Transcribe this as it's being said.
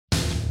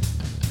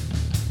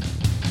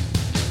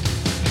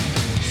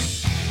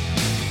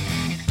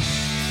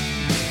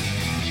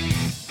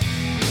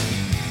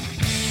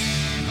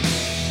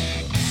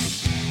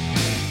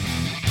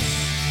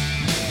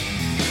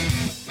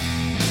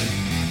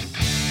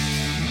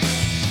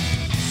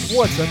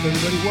What's up,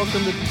 everybody?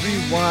 Welcome to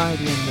Rewind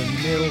in the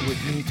Middle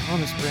with me,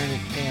 Thomas Brandon,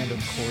 and of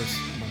course,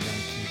 my man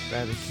Keith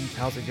Bradley. Keith,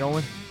 how's it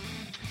going?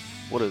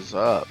 What is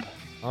up?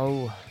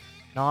 Oh,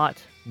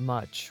 not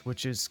much,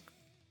 which is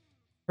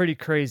pretty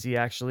crazy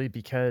actually,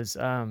 because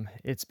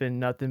it's been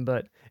nothing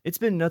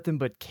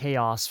but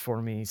chaos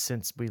for me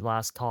since we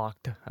last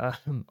talked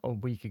a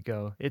week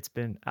ago. It's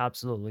been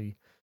absolutely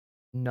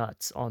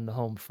nuts on the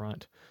home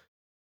front.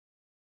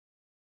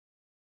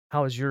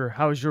 How was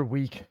your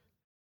week?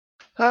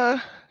 Uh,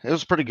 it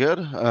was pretty good.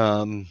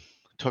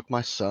 Took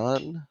my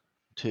son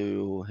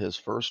to his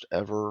first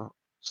ever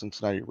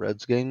Cincinnati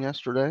Reds game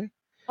yesterday.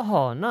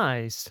 Oh,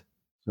 nice.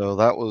 So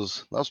that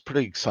was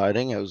pretty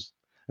exciting. And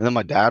then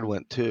my dad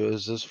went too. It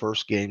was his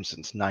first game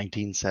since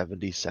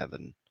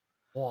 1977.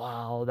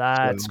 Wow, So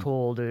that's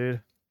cool,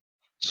 dude.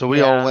 so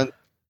we all Yeah, went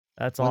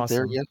that's went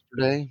there awesome.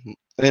 yesterday,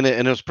 and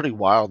it was pretty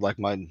wild. Like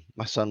my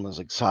son was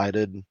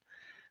excited,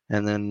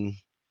 and then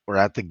we're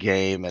at the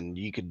game, and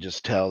you could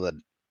just tell that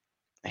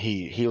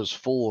he was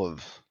full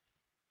of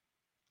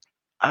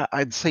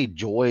I'd say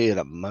joy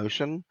and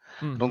emotion.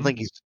 I don't Mhm. think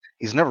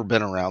he's never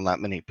been around that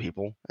many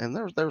people, and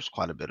there's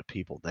quite a bit of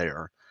people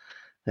there.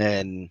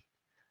 And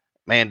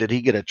man, did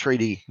he get a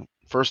treaty!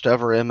 First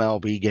ever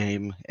MLB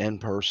game in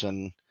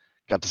person.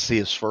 Got to see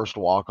his first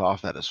walk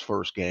off at his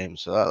first game,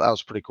 so that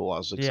was pretty cool. I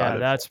was Yeah, excited for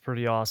that's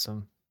pretty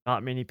awesome.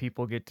 Not many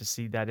people get to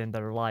see that in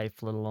their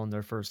life, let alone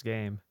their first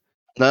game. him.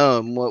 No,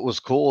 and what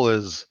was cool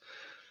is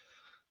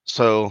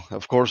so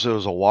of course it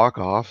was a walk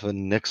off,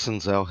 and Nick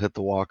Senzel hit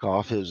the walk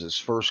off. It was his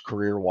first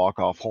career walk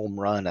off home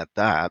run at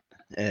that,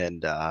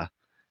 and I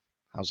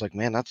was like,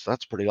 man,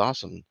 that's pretty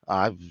awesome.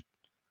 I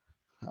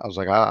was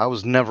like, I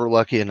was never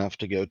lucky enough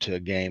to go to a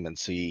game and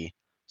see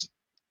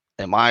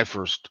in my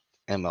first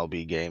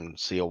MLB game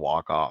see a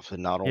walk off,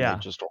 and not only Yeah.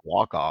 just a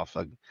walk off,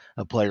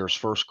 a player's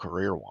first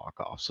career walk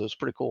off. So it's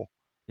pretty cool.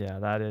 Yeah,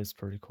 that is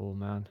pretty cool,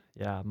 man.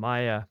 Yeah,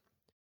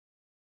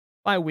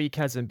 my week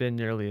hasn't been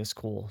nearly as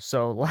cool.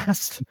 So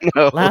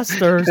No, last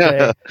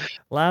Thursday,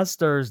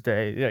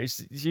 yeah,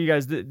 you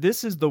guys,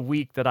 this is the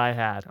week that I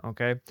had,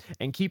 okay?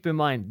 And keep in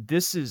mind,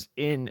 this is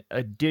in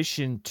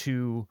addition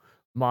to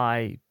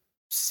my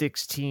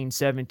 16,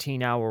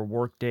 17-hour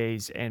work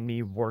days and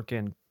me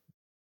working.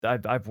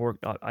 I've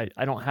worked.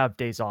 I don't have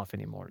days off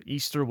anymore.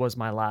 Easter was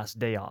my last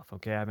day off.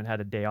 Okay, I haven't had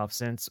a day off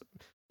since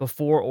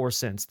before or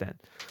since then.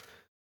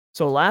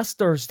 So last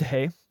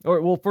Thursday,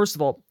 or well, first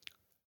of all,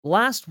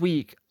 last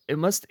week it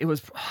was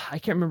I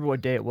can't remember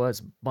what day it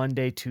was,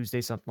 Monday,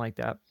 Tuesday, something like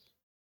that.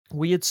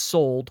 We had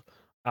sold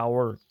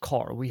our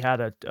car. We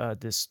had a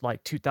this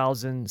like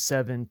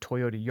 2007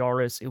 Toyota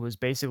Yaris. It was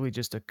basically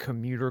just a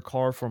commuter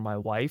car for my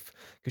wife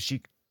because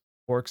she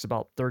works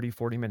about 30,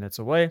 40 minutes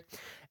away.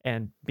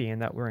 And being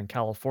that we're in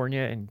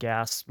California and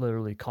gas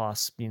literally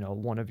costs,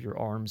 one of your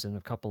arms and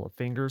a couple of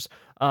fingers,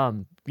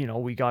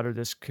 we got her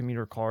this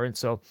commuter car. And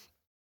so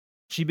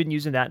she'd been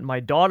using that. And my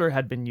daughter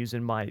had been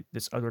using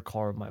this other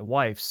car of my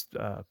wife's,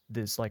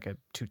 this like a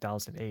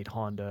 2008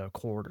 Honda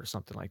Accord or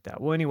something like that.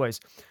 Well, anyways,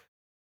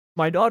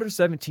 my daughter's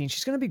 17.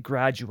 She's going to be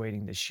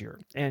graduating this year,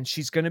 and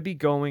she's going to be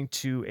going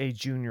to a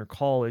junior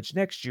college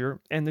next year.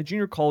 And the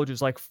junior college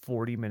is like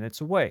 40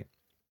 minutes away.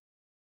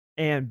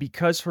 And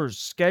because her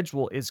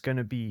schedule is going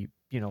to be,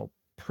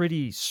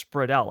 pretty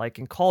spread out, like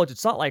in college,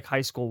 it's not like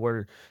high school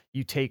where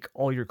you take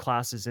all your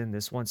classes in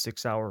this 1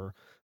 6-hour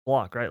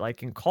block, right?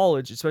 Like in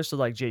college, especially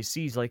like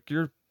JC's, like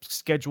your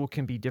schedule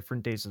can be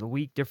different days of the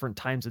week, different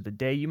times of the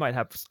day. You might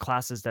have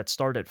classes that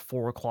start at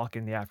 4 o'clock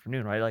in the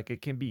afternoon, right? Like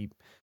it can be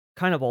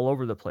kind of all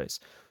over the place.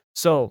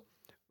 So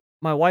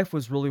my wife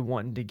was really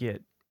wanting to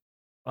get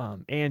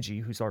Angie,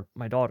 who's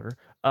my daughter,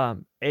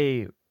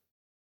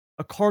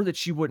 a car that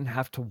she wouldn't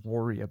have to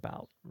worry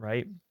about,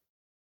 right?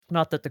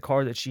 Not that the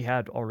car that she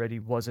had already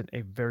wasn't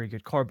a very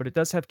good car, but it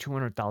does have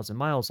 200,000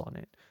 miles on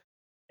it.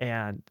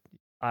 And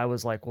I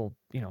was like, well,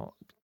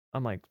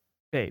 I'm like,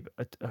 babe,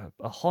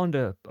 a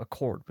Honda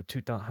Accord with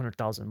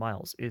 200,000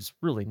 miles is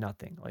really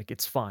nothing. Like,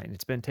 it's fine.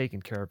 It's been taken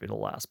care of.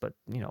 It'll last. But,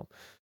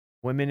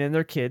 women and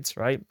their kids,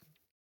 right?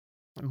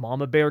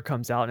 Mama Bear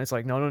comes out and it's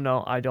like, no, no,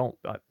 no, I don't.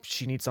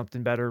 She needs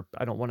something better.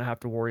 I don't want to have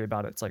to worry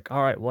about it. It's like,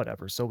 all right,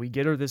 whatever. So we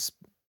get her this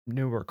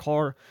newer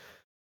car.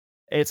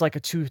 It's like a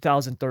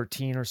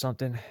 2013 or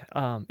something.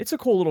 It's a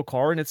cool little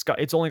car, and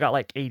it's only got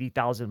like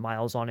 80,000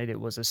 miles on it. It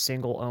was a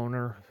single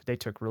owner. They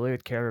took really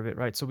good care of it,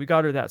 right? So we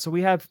got her that. So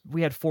we had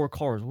four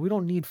cars. We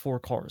don't need four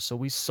cars, so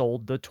we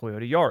sold the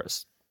Toyota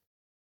Yaris.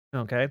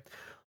 Okay.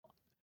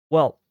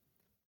 Well,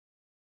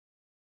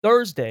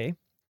 Thursday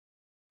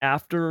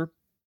after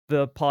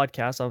the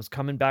podcast, I was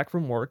coming back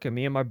from work, and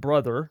me and my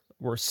brother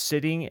were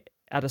sitting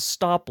at a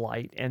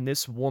stoplight, and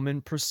this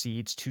woman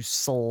proceeds to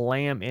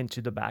slam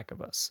into the back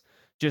of us,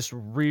 just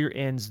rear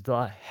ends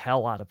the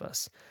hell out of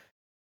us.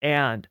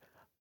 And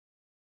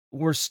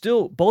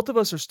both of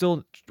us are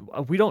still,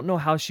 we don't know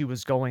how she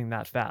was going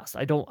that fast.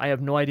 I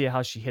have no idea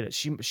how she hit it.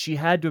 She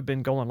had to have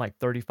been going like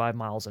 35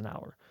 miles an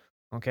hour.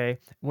 Okay.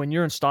 When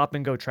you're in stop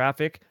and go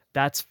traffic,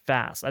 that's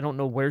fast. I don't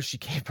know where she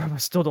came from. I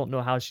still don't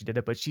know how she did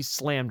it, but she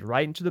slammed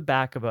right into the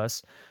back of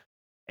us.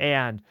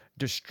 and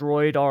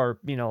destroyed our,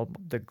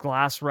 the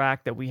glass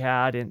rack that we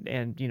had,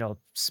 and,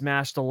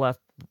 smashed the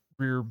left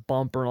rear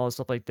bumper and all this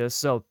stuff like this.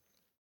 So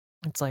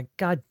it's like,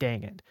 God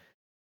dang it.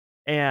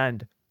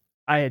 And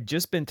I had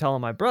just been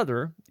telling my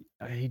brother,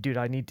 "Hey, dude,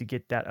 I need to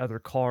get that other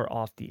car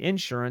off the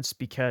insurance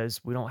because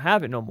we don't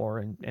have it no more."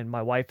 And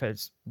my wife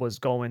was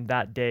going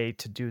that day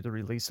to do the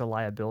release of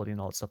liability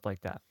and all that stuff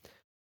like that.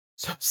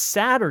 So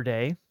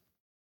Saturday,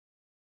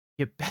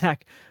 get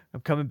back,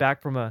 I'm coming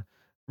back from a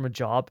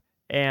job,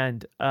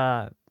 and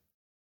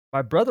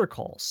my brother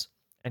calls,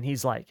 and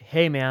he's like,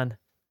 "Hey, man,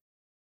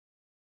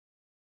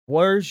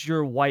 where's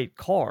your white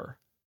car?"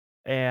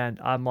 And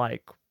I'm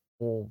like,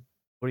 "Well,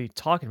 what are you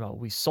talking about?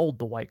 We sold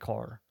the white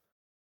car.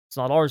 It's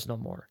not ours no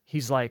more."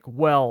 He's like,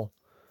 "Well,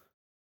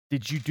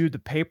 did you do the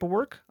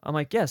paperwork?" I'm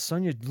like, "Yes,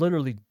 Sonia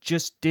literally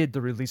just did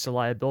the release of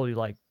liability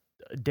like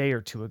a day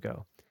or 2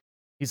 ago."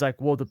 He's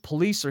like, "Well, the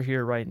police are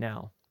here right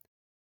now,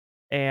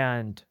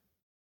 and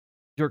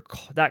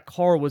that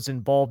car was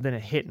involved in a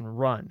hit and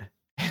run."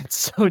 And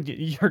so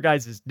your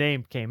guys'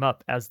 name came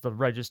up as the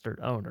registered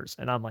owners,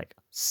 and I'm like,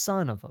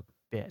 "Son of a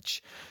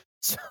bitch."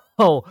 So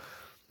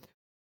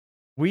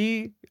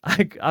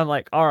I'm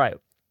like, "All right."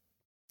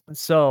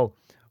 So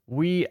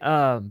we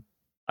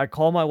I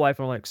call my wife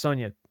and I'm like,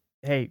 "Sonia,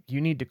 hey, you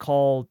need to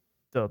call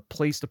the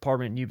police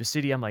department in Yuba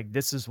City." I'm like,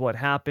 "This is what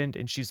happened."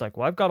 And she's like,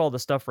 "Well, I've got all the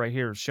stuff right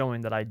here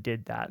showing that I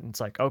did that." And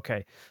it's like,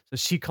 "Okay." So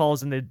she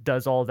calls and it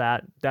does all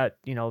that,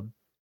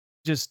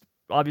 just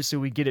obviously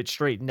we get it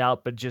straightened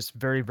out, but just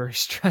very, very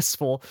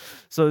stressful.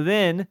 So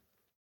then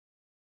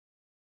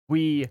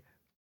we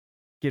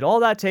get all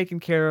that taken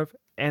care of.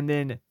 And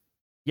then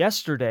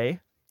yesterday,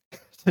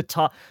 to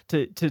talk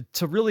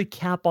to really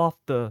cap off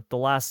the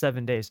last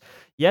 7 days.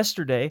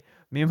 Yesterday,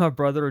 me and my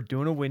brother are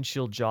doing a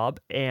windshield job,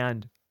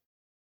 and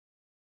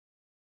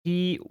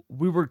we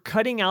were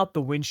cutting out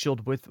the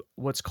windshield with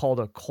what's called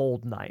a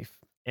cold knife.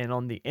 And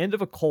on the end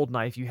of a cold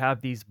knife, you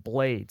have these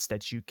blades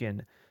that you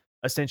can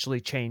essentially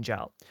change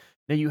out.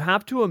 Now you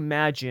have to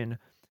imagine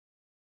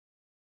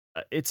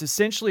it's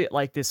essentially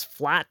like this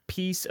flat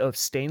piece of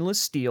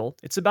stainless steel.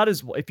 It's about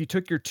as if you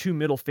took your 2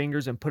 middle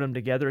fingers and put them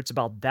together, it's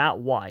about that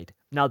wide.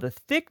 Now the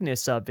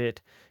thickness of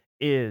it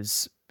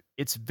is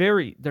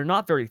they're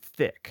not very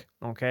thick,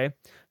 okay?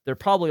 They're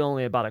probably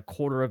only about a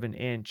quarter of an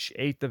inch,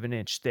 eighth of an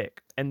inch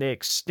thick, and they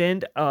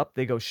extend up,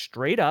 they go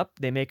straight up,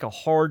 they make a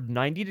hard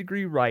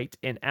 90-degree right,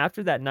 and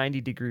after that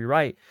 90-degree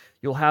right,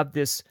 you'll have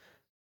this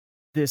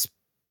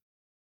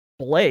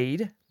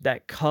blade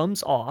that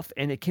comes off,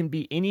 and it can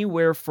be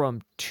anywhere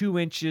from 2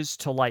 inches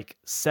to like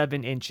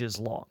 7 inches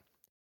long.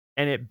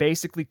 And it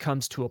basically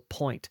comes to a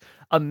point.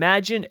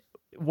 Imagine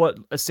what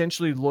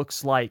essentially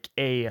looks like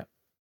an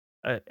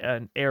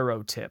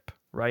arrow tip,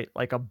 right?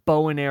 Like a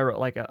bow and arrow,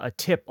 like a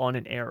tip on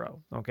an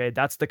arrow. Okay.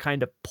 That's the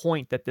kind of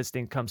point that this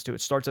thing comes to.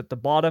 It starts at the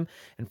bottom,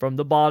 and from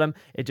the bottom,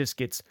 it just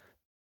gets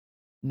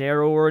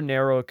narrower and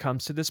narrower. It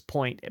comes to this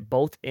point.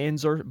 Both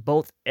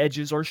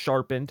edges are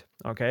sharpened.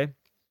 Okay.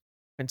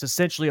 It's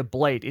essentially a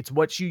blade. It's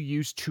what you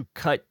use to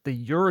cut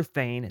the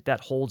urethane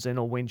that holds in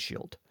a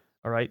windshield.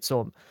 All right.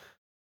 So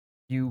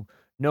you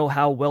know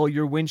how well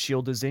your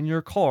windshield is in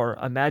your car.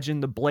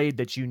 Imagine the blade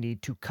that you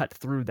need to cut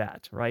through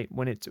that, right?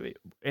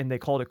 And they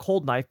call it a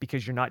cold knife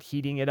because you're not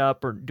heating it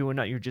up or doing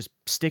that. You're just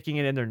sticking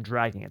it in there and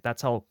dragging it.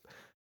 That's how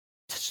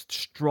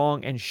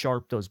strong and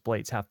sharp those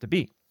blades have to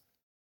be.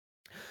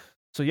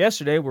 So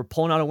yesterday we're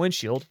pulling out a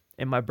windshield,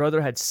 and my brother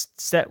had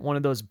set one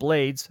of those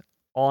blades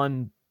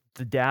on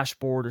the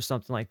dashboard or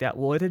something like that.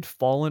 Well, it had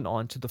fallen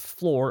onto the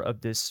floor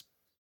of this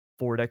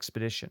Ford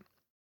Expedition,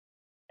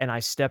 and I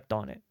stepped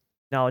on it.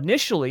 Now,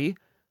 initially,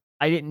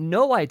 I didn't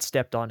know I'd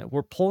stepped on it.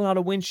 We're pulling out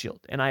a windshield,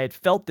 and I had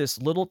felt this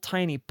little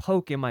tiny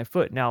poke in my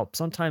foot. Now,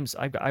 sometimes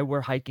I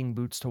wear hiking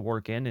boots to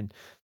work in, and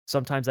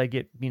sometimes I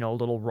get,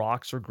 little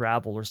rocks or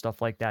gravel or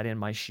stuff like that in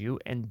my shoe,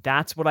 and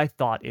that's what I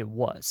thought it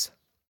was.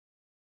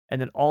 And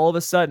then all of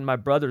a sudden, my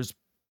brother's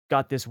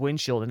got this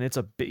windshield, and it's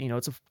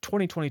it's a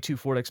 2022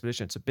 Ford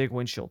Expedition. It's a big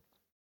windshield,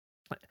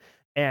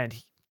 and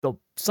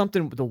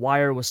the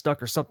wire was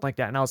stuck or something like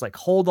that. And I was like,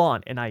 "Hold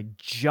on!" And I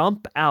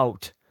jump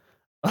out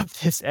of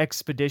this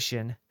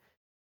Expedition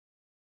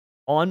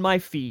on my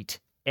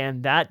feet,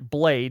 and that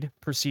blade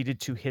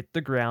proceeded to hit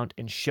the ground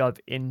and shove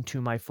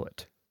into my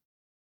foot.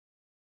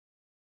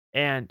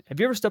 And have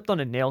you ever stepped on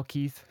a nail,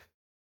 Keith?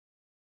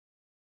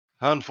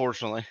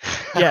 Unfortunately.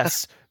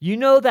 Yes. You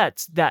know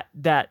that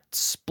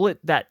split,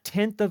 that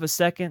tenth of a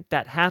second,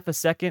 that half a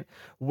second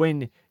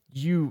when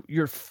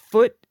your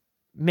foot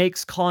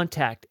makes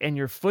contact and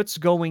your foot's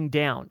going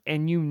down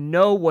and you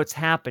know what's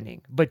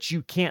happening, but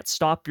you can't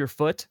stop your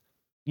foot?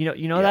 You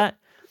know Yeah, that?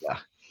 yeah,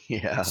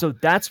 yeah. So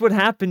that's what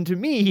happened to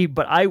me,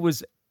 but I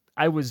was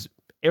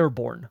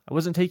airborne. I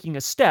wasn't taking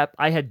a step.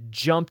 I had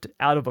jumped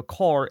out of a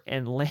car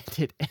and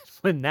landed, and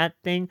when that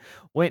thing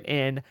went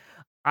in,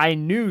 I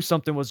knew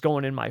something was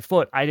going in my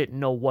foot. I didn't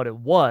know what it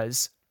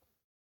was,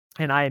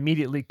 and I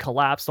immediately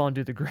collapsed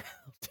onto the ground.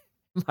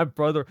 My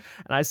brother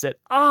and I said,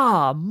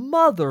 "Ah,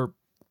 mother,"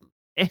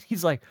 and he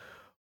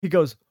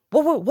goes,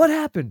 "What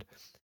happened?"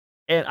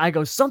 And I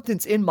go,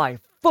 "Something's in my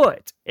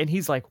foot." And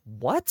he's like,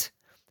 "What?"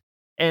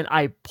 And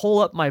I pull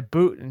up my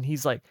boot and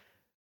he's like,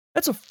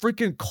 "That's a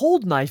freaking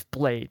cold knife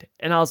blade."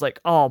 And I was like,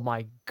 "Oh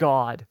my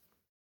God."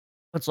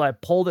 And so I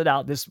pulled it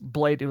out. This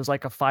blade, it was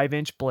like a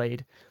 5-inch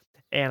blade.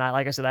 And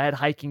like I said, I had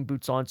hiking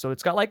boots on. So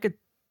it's got like a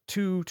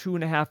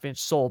 2.5 inch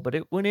sole, but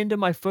it went into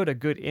my foot a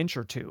good inch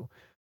or two.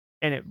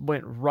 And it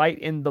went right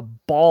in the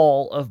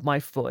ball of my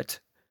foot.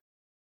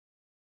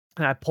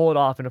 And I pull it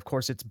off. And of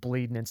course, it's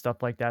bleeding and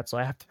stuff like that. So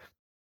I have to,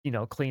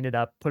 clean it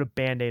up, put a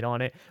Band-Aid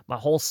on it. My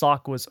whole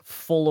sock was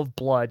full of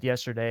blood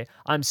yesterday.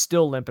 I'm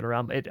still limping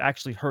around. It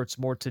actually hurts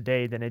more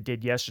today than it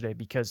did yesterday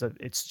because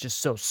it's just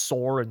so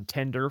sore and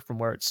tender from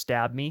where it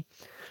stabbed me.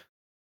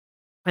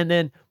 And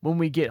then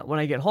when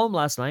I get home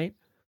last night,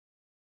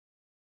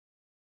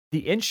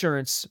 the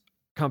insurance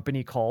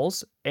company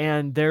calls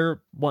and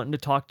they're wanting to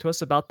talk to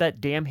us about that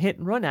damn hit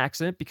and run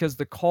accident because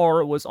the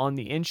car was on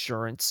the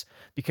insurance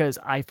because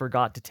I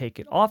forgot to take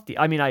it off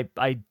I mean,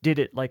 I did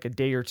it like a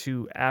day or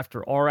two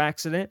after our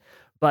accident,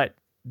 but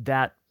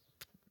that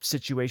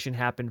situation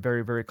happened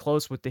very, very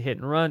close with the hit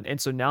and run. And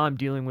so now I'm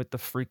dealing with the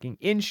freaking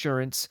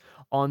insurance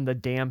on the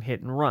damn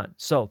hit and run.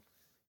 So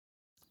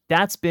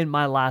that's been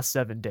my last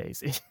 7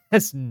 days. It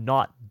has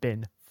not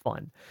been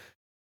fun.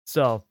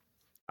 So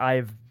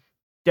I've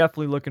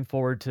definitely looking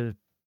forward to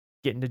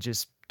getting to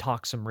just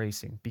talk some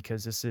racing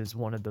because this is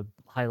one of the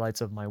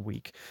highlights of my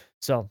week.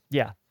 So,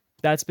 yeah,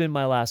 that's been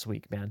my last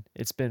week, man.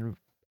 It's been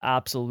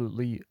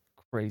absolutely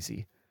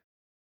crazy.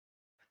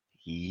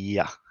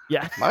 Yeah.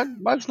 Yeah.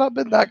 Mine's not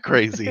been that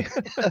crazy,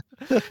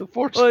 Well,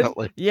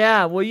 fortunately.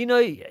 yeah, well,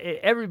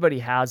 everybody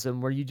has them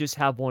where you just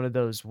have one of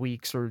those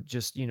weeks or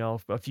just,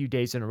 a few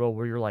days in a row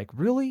where you're like,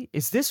 "Really?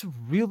 Is this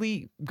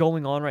really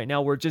going on right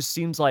now?" Where it just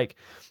seems like,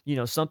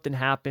 something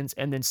happens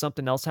and then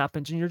something else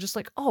happens and you're just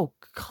like, "Oh,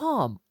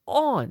 come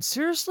on.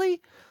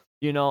 Seriously?"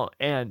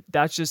 And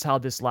that's just how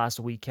this last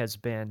week has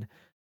been.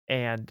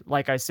 And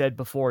like I said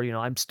before,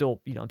 I'm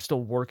still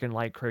working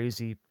like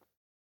crazy.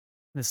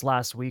 This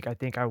last week, I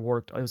think I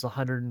worked it was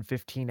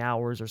 115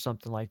 hours or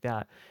something like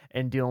that,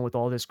 and dealing with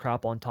all this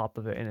crap on top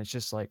of it, and it's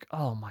just like,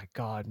 "Oh my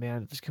god,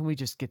 man, just can we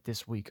just get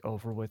this week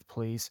over with,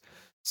 please?"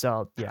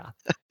 So, yeah,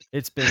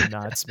 it's been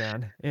nuts,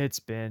 man. It's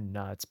been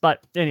nuts. But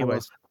Well,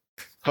 anyways,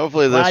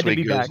 hopefully this glad to be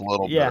week goes a back.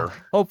 little Yeah, better.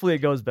 hopefully it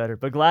goes better,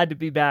 but glad to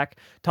be back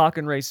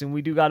talking racing.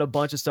 We do got a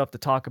bunch of stuff to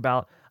talk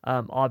about.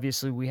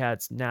 Obviously, we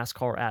had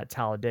NASCAR at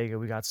Talladega.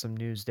 We got some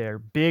news there.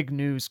 Big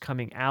news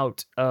coming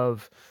out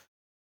of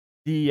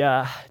the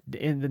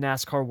in the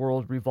NASCAR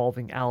world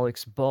revolving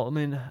Alex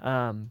Bowman.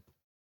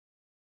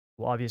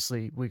 Well,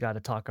 obviously we got to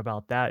talk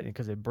about that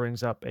because it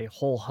brings up a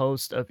whole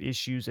host of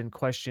issues and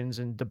questions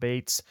and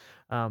debates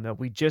that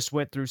we just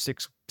went through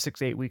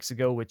 8 weeks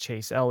ago with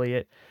Chase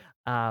Elliott.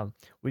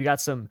 We got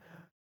some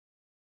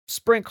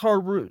sprint car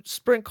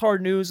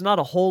news, not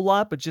a whole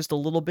lot, but just a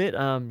little bit.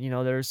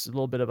 There's a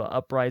little bit of an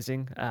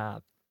uprising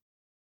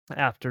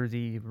after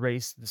the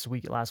race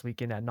last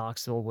weekend at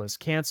Knoxville was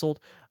canceled.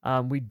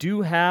 We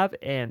do have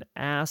an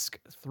Ask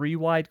 3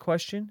 Wide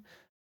question.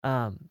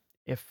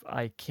 If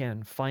I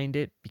can find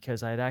it,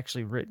 because I had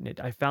actually written it.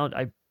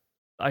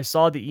 I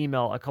saw the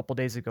email a couple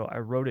days ago. I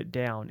wrote it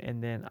down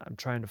and then I'm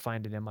trying to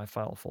find it in my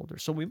file folder.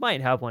 So we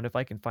might have one if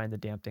I can find the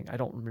damn thing. I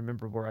don't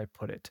remember where I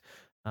put it,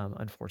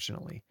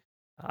 unfortunately.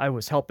 I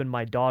was helping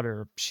my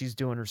daughter. She's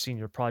doing her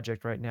senior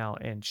project right now,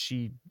 and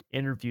she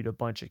interviewed a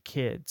bunch of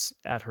kids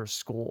at her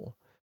school,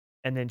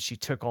 and then she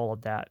took all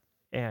of that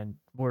and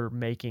we're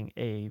making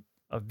a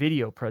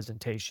video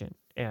presentation.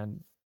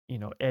 And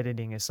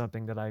editing is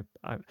something that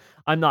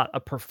I'm not a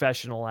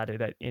professional at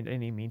it in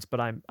any means, but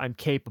I'm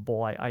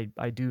capable.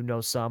 I do know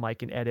some. I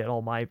can edit do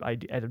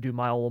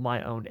all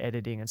my own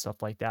editing and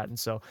stuff like that. And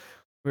so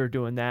we were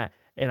doing that,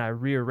 and I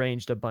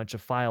rearranged a bunch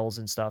of files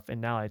and stuff, and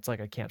now it's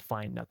like I can't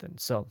find nothing.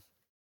 So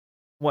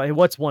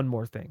what's one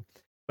more thing?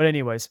 But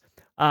anyways,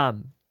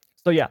 um,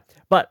 so yeah,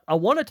 but I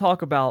want to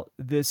talk about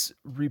this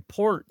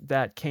report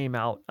that came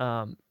out.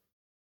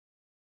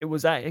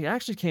 It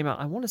actually came out,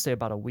 I want to say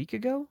about a week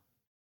ago.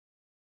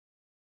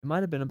 It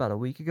might have been about a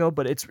week ago,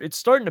 but it's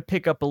starting to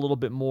pick up a little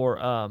bit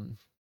more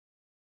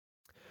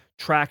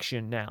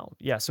traction now.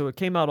 Yeah, so it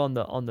came out on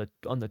the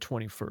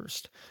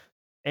 21st.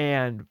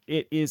 And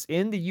it is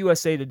in the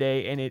USA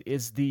Today, and it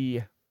is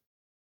the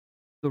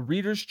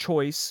Reader's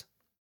Choice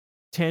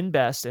 10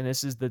 best, and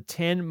this is the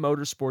 10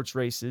 motorsports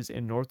races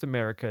in North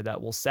America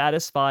that will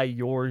satisfy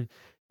your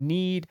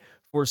need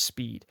for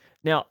speed.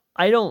 Now,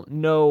 I don't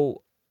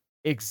know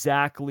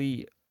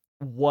exactly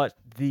what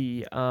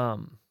the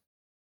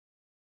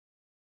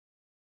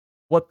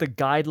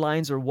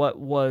guidelines or what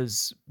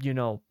was,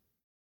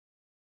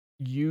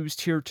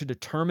 used here to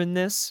determine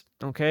this,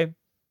 okay?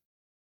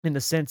 In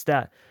the sense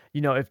that,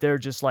 if they're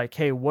just like,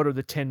 "Hey, what are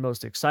the 10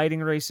 most exciting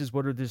races?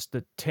 What are just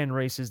the 10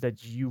 races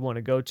that you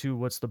wanna go to?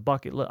 What's the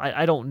bucket list?"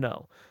 I don't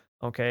know,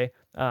 okay?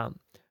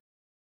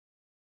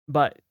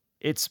 But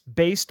it's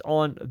based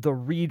on the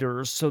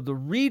readers. So the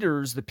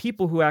readers, the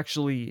people who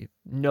actually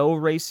know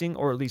racing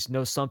or at least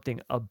know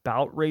something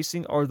about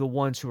racing are the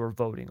ones who are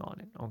voting on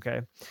it,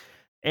 okay?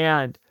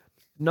 And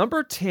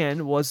Number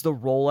 10 was the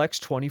Rolex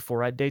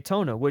 24 at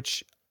Daytona,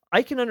 which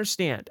I can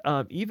understand.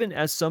 Even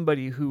as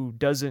somebody who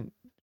doesn't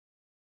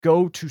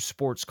go to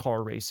sports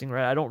car racing,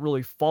 right? I don't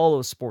really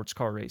follow sports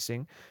car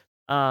racing.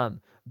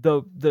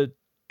 The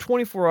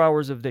 24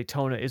 hours of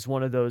Daytona is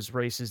one of those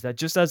races that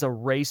just as a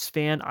race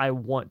fan, I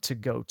want to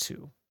go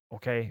to.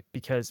 Okay,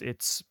 because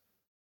it's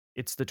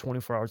the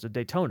 24 hours of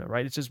Daytona,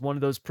 right? It's just one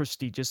of those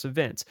prestigious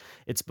events.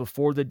 It's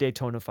before the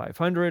Daytona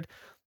 500.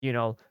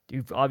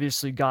 You've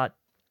obviously got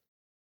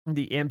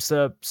the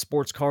IMSA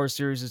sports car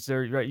series is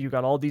there, right? You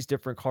got all these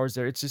different cars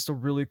there. It's just a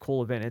really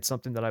cool event. It's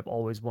something that I've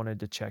always wanted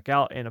to check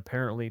out, and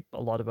apparently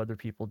a lot of other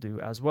people do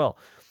as well.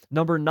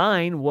 Number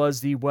 9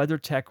 was the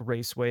WeatherTech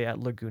Raceway at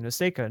Laguna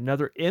Seca,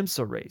 another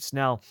IMSA race.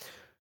 Now,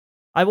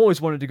 I've always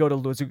wanted to go to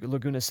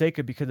Laguna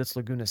Seca because it's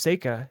Laguna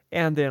Seca,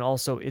 and then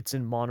also it's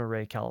in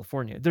Monterey,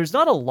 California. There's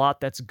not a lot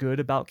that's good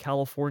about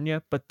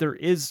California, but there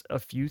is a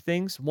few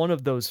things. One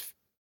of those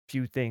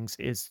few things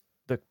is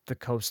the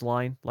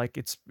coastline. Like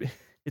it's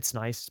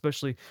nice,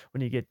 especially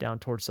when you get down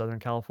towards Southern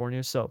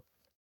California. So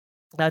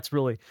that's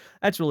really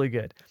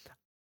good.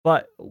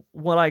 But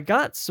what I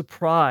got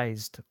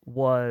surprised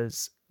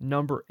was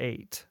number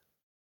 8,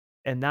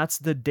 and that's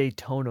the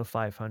Daytona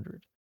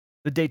 500.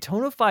 The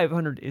Daytona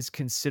 500 is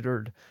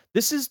considered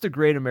this is the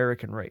Great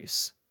American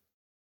Race.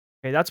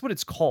 Okay, that's what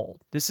it's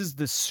called. This is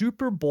the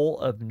Super Bowl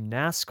of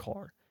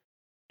NASCAR,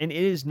 and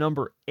it is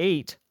number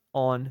 8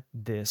 on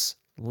this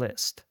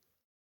list.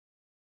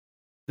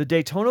 The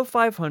Daytona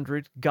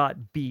 500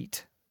 got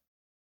beat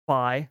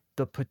by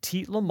the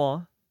Petit Le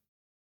Mans,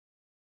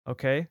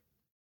 okay,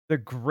 the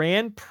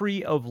Grand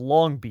Prix of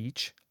Long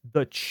Beach,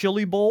 the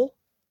Chili Bowl,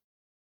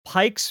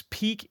 Pikes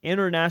Peak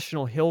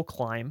International Hill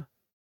Climb,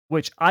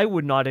 which I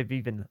would not have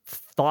even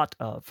thought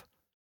of,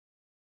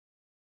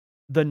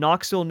 the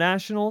Knoxville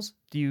Nationals,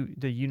 the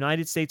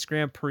United States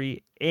Grand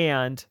Prix,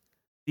 and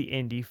the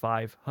Indy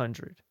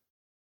 500.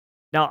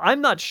 Now,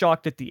 I'm not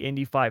shocked that the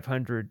Indy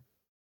 500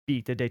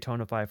 beat the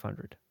Daytona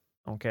 500,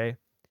 okay?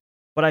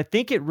 But I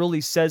think it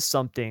really says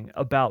something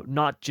about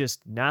not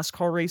just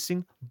NASCAR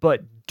racing,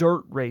 but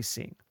dirt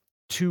racing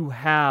to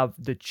have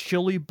the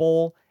Chili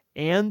Bowl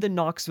and the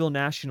Knoxville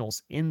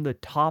Nationals in the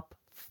top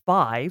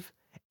 5,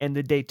 and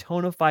the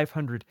Daytona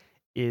 500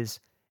 is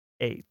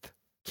 8th.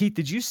 Keith,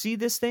 did you see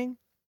this thing?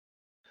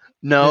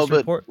 No, This but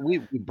report? we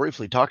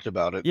briefly talked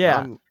about it.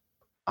 Yeah,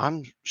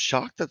 I'm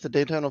shocked that the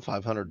Daytona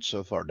 500 's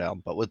so far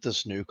down, but with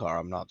this new car,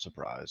 I'm not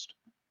surprised.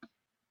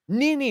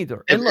 me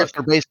neither. And If look,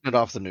 they're basing it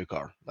off the new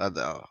car,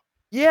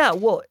 yeah,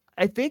 well,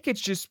 I think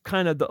it's just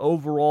kind of the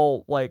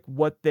overall like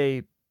what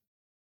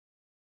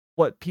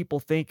people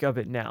think of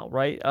it now,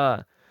 right?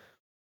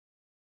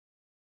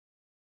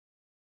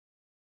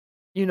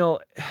 You know,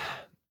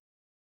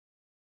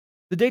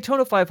 the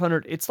Daytona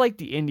 500, it's like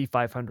the Indy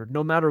 500.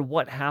 No matter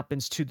what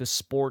happens to the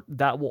sport,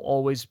 that will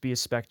always be a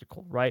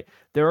spectacle, right?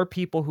 There are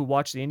people who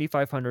watch the Indy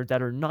 500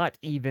 that are not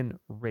even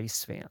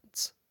race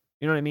fans.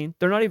 You know what I mean?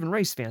 They're not even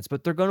race fans,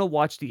 but they're going to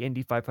watch the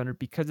Indy 500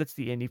 because it's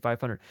the Indy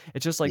 500.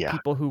 It's just like yeah.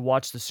 people who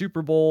watch the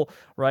Super Bowl,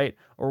 right?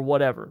 Or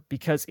whatever,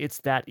 because it's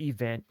that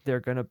event,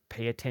 they're going to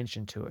pay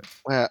attention to it.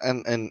 Well,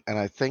 and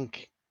I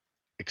think,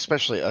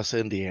 especially us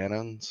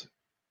Indianans,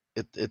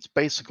 it's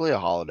basically a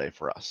holiday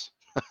for us.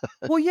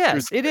 Well, Truth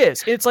yes, it be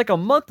is. It's like a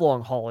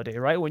month-long holiday,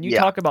 right? When you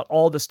Yeah. talk about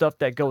all the stuff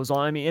that goes on,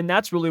 I mean, and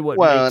that's really what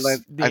Well, and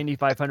makes the I Indy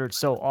 500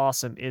 so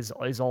awesome is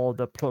all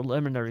the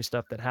preliminary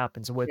stuff that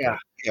happens with yeah, it.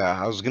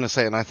 yeah, I was gonna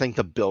say, and I think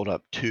the build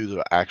up to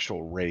the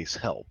actual race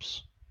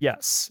helps.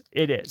 Yes,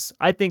 it is.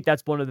 I think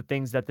that's one of the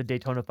things that the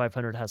Daytona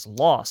 500 has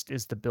lost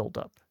is the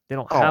buildup. They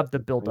don't Oh, have the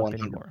buildup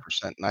anymore.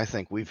 100%, and I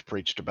think we've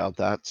preached about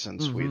that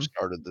since we've Mhm.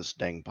 started this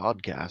dang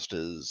podcast,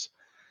 is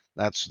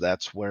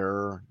that's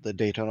where the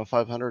Daytona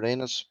 500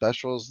 ain't as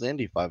special as the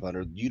Indy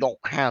 500. You don't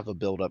have a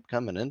build up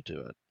coming into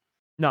it.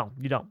 No,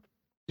 you don't.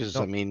 'Cause,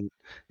 I No. mean,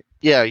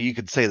 yeah, you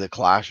could say the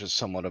Clash is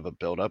somewhat of a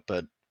buildup,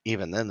 but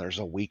even then, there's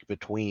a week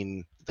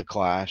between the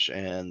Clash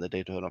and the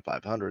Daytona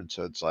 500,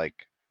 so it's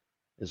like,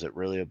 is it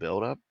really a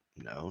buildup?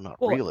 No, not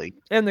Well, really.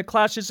 and the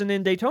Clash isn't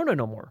in Daytona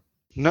no more,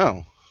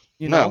 No,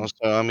 you no. know?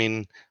 So I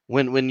mean,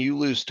 when you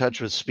lose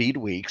touch with speed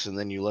weeks, and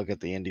then you look at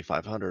the Indy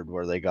 500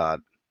 where they got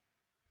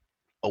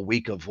a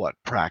week of what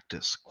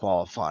practice,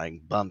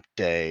 qualifying, bump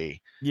day,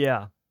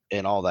 Yeah.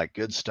 and all that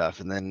good stuff,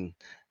 and then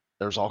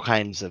there's all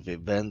kinds of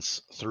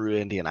events through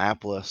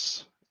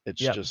Indianapolis. It's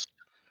Yep. just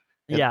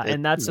Yeah, it's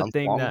and a that's the month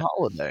thing long that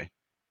holiday.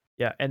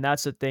 yeah, and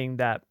that's the thing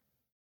that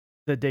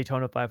the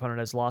Daytona 500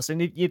 has lost.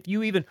 And if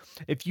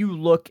you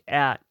look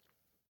at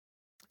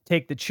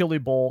take the Chili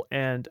Bowl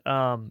and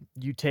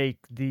you take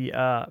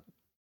the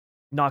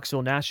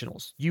Knoxville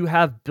Nationals, you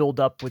have build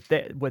up with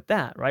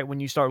that, right? When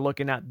you start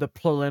looking at the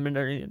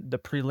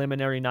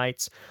preliminary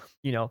nights,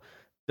 you know,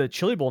 the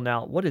Chili Bowl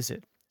now, what is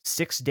it?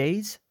 6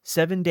 days?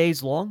 7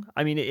 days long?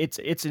 I mean,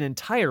 it's an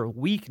entire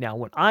week now.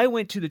 When I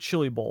went to the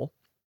Chili Bowl,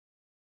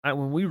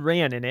 when we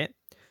ran in it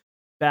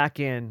back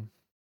in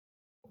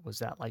what was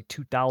that like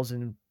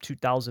 2000,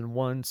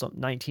 2001,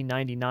 something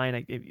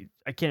 1999,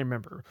 I can't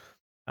remember.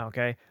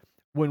 Okay.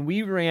 When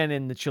we ran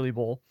in the Chili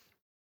Bowl,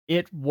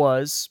 it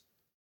was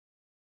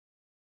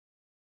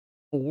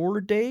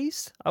 4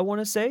 days, I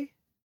wanna say.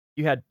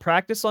 You had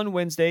practice on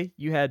Wednesday,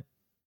 you had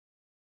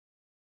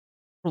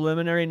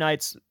preliminary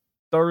nights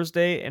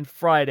Thursday and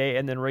Friday,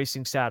 and then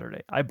racing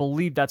Saturday. I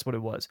believe that's what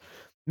it was.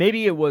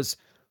 Maybe it was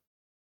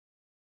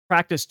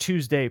practice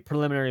Tuesday,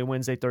 preliminary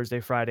Wednesday, Thursday,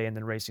 Friday, and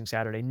then racing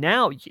Saturday.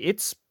 Now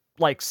it's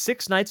like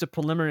 6 nights of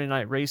preliminary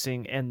night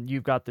racing, and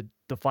you've got the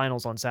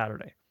finals on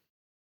Saturday.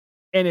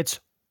 And it's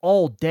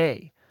all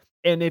day.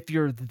 And if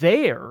you're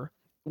there,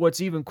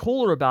 what's even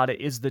cooler about it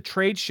is the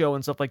trade show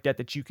and stuff like that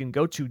that you can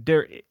go to.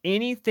 There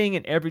anything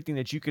and everything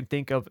that you can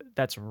think of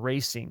that's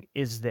racing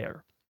is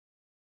there.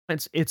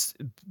 It's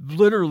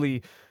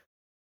literally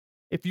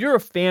if you're a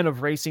fan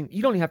of racing,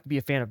 you don't even have to be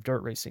a fan of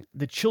dirt racing.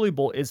 The Chili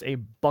Bowl is a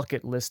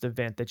bucket list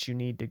event that you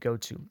need to go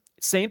to.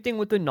 Same thing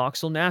with the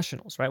Knoxville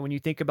Nationals, right? When you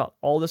think about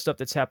all the stuff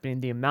that's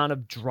happening, the amount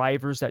of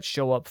drivers that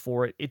show up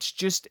for it, it's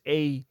just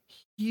a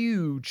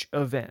huge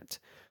event.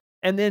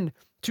 And then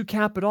to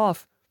cap it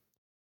off,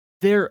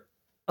 they're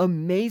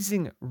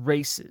amazing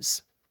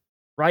races,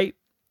 right?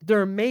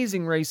 They're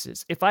amazing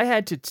races. If I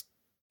had to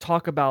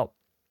talk about,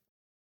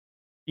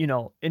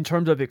 in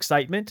terms of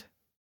excitement,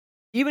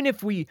 even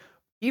if we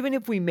even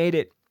if we made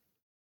it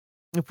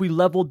if we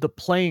leveled the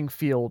playing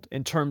field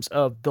in terms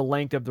of the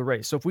length of the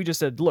race. So if we just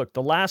said, look,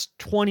 the last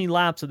 20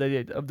 laps of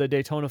the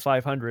Daytona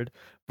 500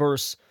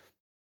 versus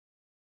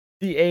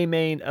the A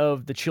main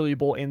of the Chili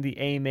Bowl and the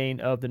A main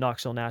of the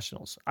Knoxville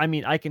Nationals. I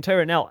mean, I can tell you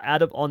right now,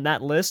 out of on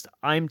that list,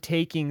 I'm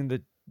taking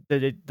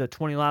the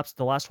 20 laps,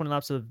 the last 20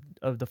 laps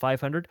of the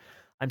 500.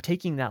 I'm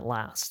taking that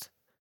last.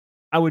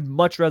 I would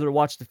much rather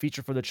watch the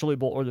feature for the Chili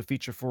Bowl or the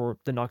feature for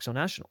the Knoxville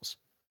Nationals.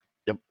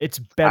 Yep. It's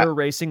I better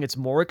racing. It's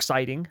more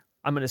exciting.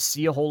 I'm going to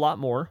see a whole lot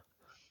more.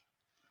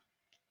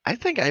 I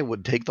think I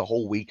would take the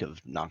whole week of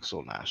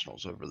Knoxville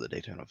Nationals over the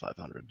Daytona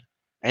 500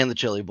 and the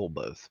Chili Bowl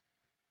both.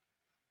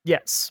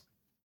 Yes,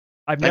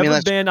 I've I mean, never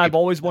that's been. just I've me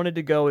always personally. wanted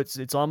to go.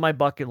 It's on my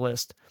bucket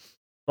list.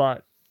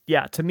 But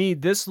yeah, to me,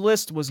 this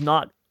list was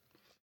not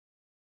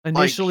Like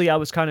initially, I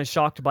was kinda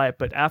shocked by it,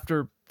 but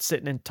after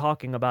sitting and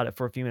talking about it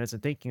for a few minutes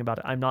and thinking about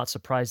it, I'm not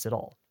surprised at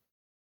all.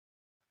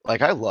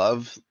 I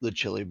love the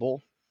Chili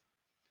Bowl.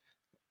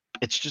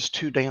 It's just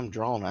too damn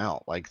drawn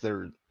out.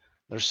 There's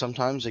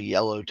sometimes a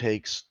yellow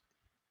takes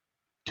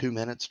 2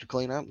 minutes to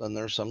clean up, and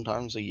there's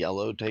sometimes a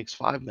yellow takes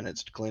 5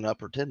 minutes to clean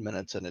up or 10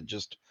 minutes, and it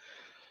just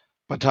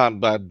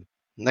by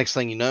next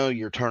thing you know,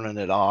 you're turning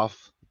it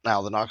off.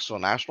 Now, the Knoxville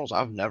Nationals,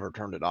 I've never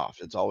turned it off.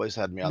 It's always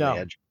had me on the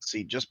No. edge of the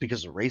seat just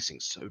because the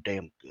racing's so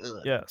damn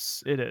good.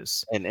 Yes, it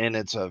is. And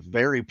it's a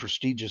very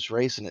prestigious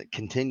race, and it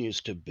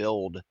continues to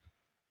build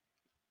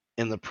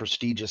in the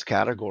prestigious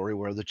category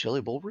where the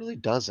Chili Bowl really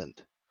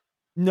doesn't.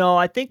 No,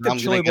 I think the I'm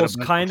gonna Chili get a Bowl's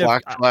bunch of kind of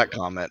flack for that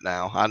comment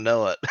now. I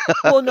know it.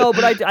 well, no,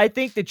 but I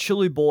think the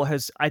Chili Bowl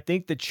has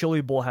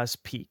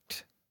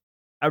peaked.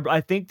 I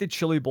think the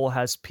Chili Bowl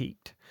has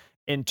peaked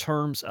in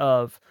terms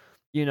of,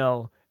 you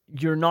know,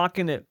 you're not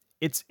gonna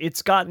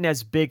it's gotten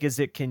as big as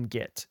it can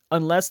get.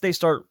 Unless they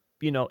start,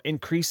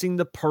 increasing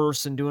the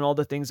purse and doing all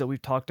the things that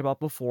we've talked about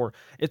before,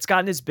 it's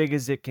gotten as big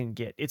as it can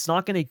get. It's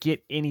not gonna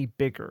get any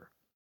bigger.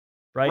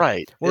 Right?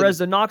 Right, Whereas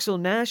the Knoxville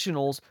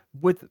Nationals,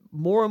 with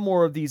more and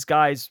more of these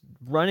guys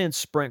running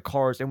sprint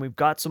cars, and we've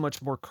got so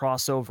much more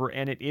crossover,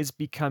 and it is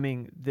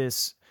becoming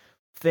this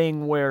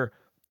thing where,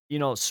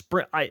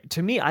 sprint.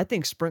 To me, I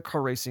think sprint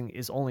car racing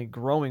is only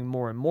growing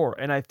more and more,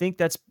 and I think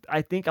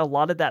a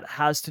lot of that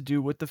has to do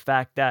with the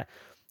fact that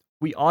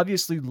we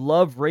obviously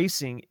love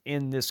racing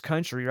in this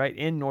country, right?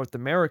 In North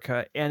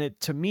America, and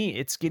to me,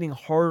 it's getting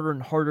harder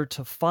and harder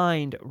to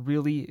find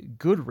really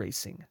good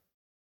racing.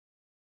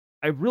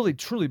 I really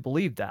truly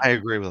believe that. I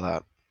agree with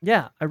that.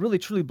 Yeah, I really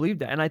truly believe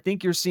that, and I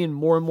think you're seeing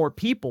more and more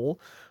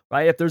people,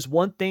 right? If there's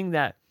one thing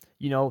that,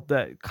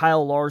 that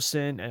Kyle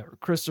Larson or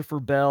Christopher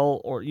Bell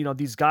or,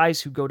 these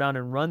guys who go down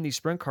and run these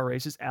sprint car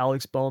races,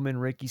 Alex Bowman,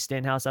 Ricky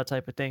Stenhouse, that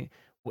type of thing.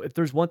 If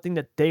there's one thing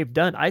that they've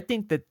done, I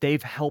think that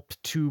they've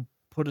helped to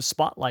put a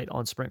spotlight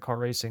on sprint car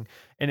racing,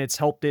 and it's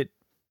helped it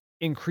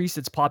increase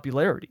its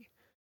popularity.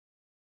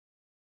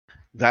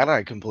 That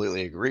I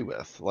completely agree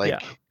with. Yeah.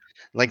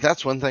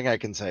 That's one thing I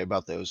can say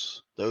about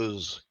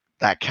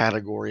that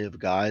category of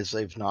guys.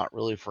 They've not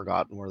really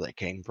forgotten where they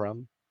came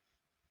from,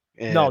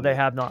 No, they and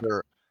have not.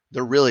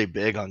 they're really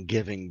big on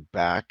giving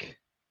back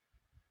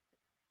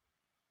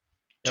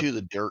Yep. to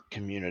the dirt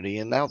community.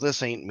 And now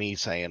this ain't me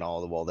saying,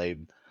 "Oh, well,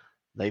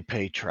 they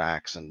pay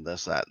tracks and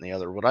this, that, and the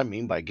other." What I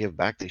mean by give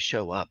back, they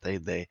show up.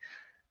 They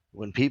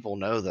when people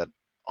know that,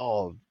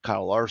 oh,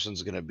 Kyle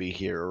Larson's going to be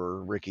here,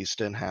 or Ricky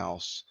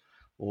Stenhouse,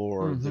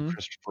 or the Mhm.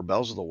 Christopher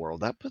Bells of the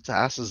world, that puts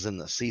asses in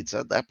the seats.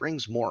 That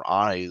brings more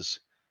eyes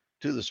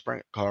to the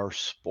sprint car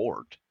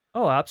sport,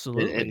 Oh, and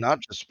absolutely.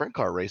 not just sprint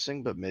car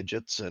racing, but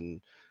midgets.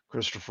 And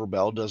Christopher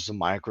Bell does the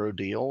micro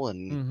deal,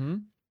 and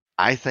Mhm.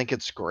 I think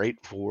it's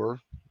great for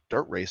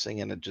dirt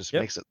racing, and it just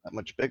Yep. makes it that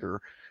much bigger.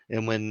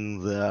 And when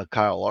the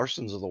Kyle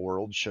Larsons of the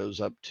world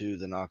shows up to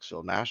the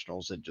Knoxville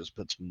Nationals, it just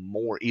puts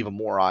even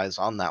more eyes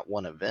on that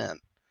one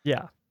event.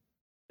 Yeah,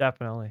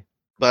 definitely.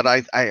 But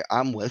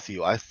I'm with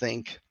you. I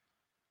think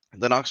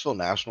the Knoxville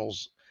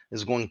Nationals,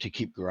 is going to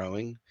keep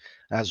growing.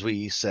 As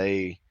we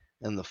say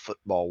in the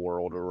football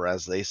world, or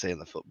as they say in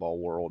the football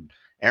world,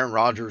 Aaron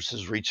Rodgers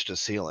has reached a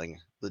ceiling.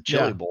 The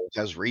Chili Yeah. Bowl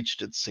has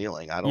reached its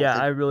ceiling. I don't Yeah,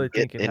 think I it can really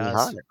get think it any has.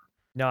 higher.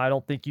 No, I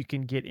don't think you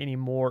can get any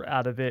more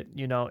out of it,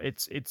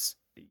 it's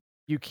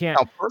you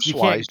Now, you purse-wise,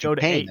 can't you go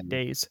to 8 can.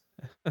 days.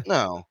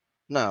 No,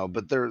 no,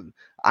 but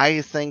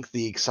I think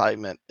the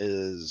excitement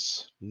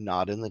is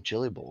not in the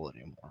Chili Bowl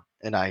anymore,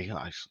 and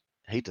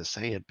hate to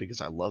say it because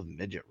I love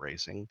midget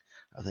racing.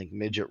 I think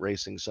midget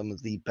racing is some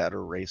of the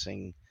better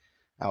racing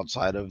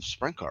outside of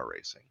sprint car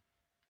racing.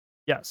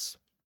 Yes.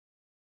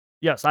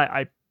 Yes,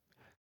 I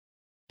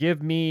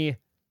give me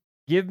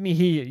give me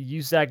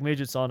USAC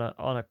midgets on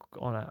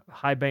a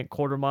high bank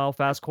quarter mile,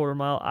 fast quarter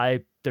mile.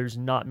 I There's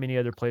not many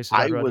other places I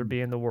I'd rather would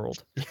be in the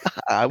world.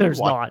 I would There's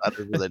watch not. that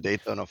over the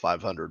Daytona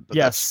 500, but that's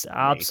Yes, just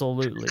me.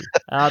 absolutely.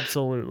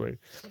 Absolutely.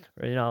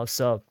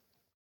 So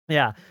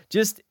yeah,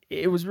 just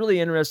it was really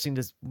interesting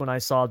just when I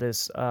saw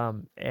this,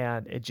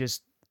 and it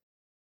just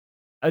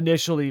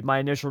initially my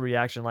initial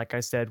reaction, like I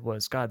said,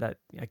 was, "God, that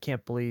I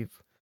can't believe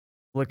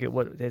look at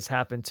what has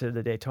happened to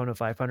the Daytona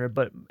 500."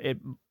 But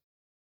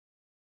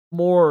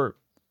more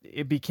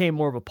it became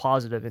more of a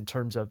positive in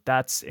terms of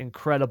that's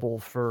incredible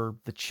for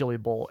the Chili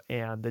Bowl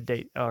and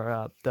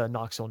the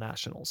Knoxville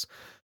Nationals.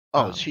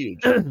 Oh, it's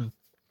Um, huge.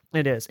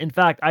 it is. In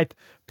fact,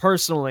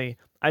 personally,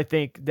 I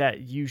think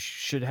that you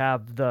should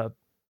have the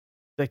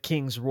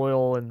Kings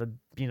Royal and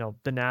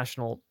the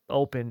National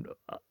Open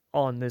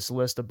on this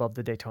list above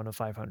the Daytona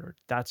 500.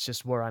 That's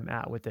just where I'm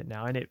at with it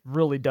now, and it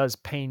really does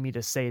pain me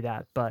to say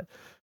that, but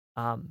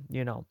um,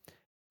 you know,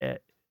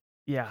 it,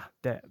 yeah,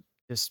 that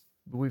just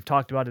we've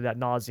talked about it at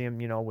nauseum.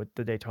 With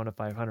the Daytona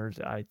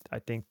 500, I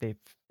think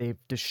they've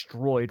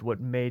destroyed what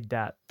made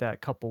that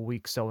couple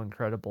weeks so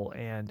incredible,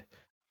 and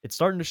it's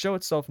starting to show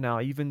itself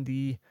now. Even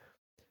the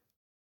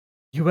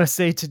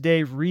USA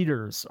Today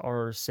readers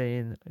are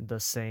saying the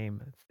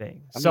same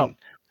thing. I So mean,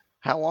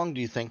 how long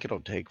do you think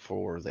it'll take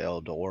for the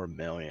Eldor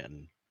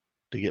Million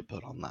to get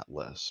put on that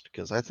list?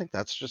 Because I think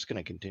that's just going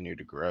to continue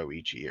to grow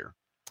each year.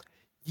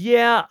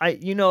 yeah,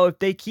 if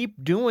they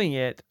keep doing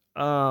it,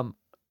 I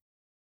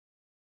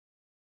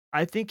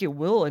think it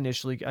will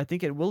eventually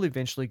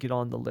get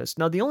on the list.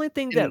 Now, And the only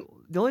thing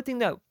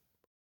that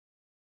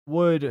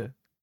would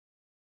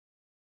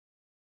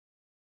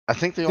I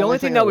think the the only only thing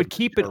thing that that would would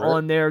keep it deter it,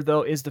 on there,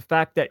 though, is the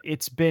fact that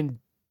it's been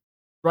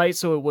right,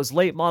 so it was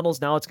late models,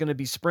 now it's gonna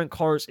be sprint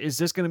cars. Is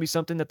this gonna be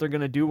something that they're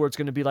gonna do where it's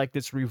gonna be like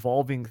this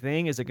revolving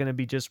thing? Is it gonna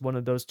be just one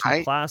of those 2 I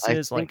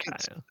classes? think Like,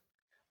 it's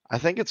I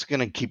think it's going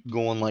to keep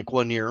going like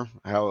one year,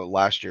 how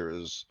last year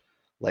is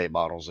late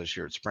models, this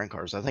year it's sprint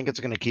cars. I think it's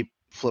going to keep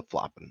flip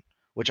flopping,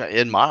 which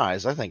in my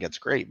eyes, I think it's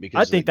great I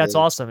because think that's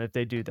awesome if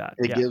they do that.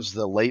 it Yeah. gives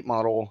the late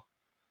model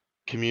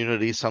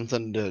community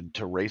something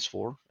to race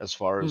for as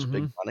far as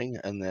big Mhm. money,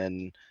 and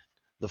then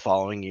the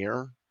following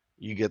year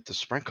you get the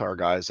sprint car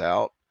guys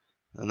out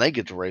and they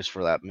get to race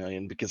for that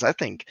million because I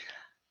think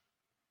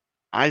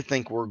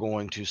we're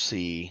going to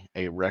see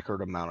a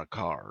record amount of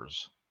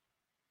cars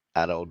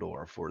at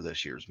Eldor for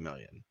this year's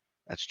million.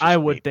 That's I just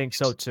me would think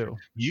so because too.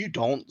 you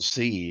don't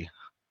see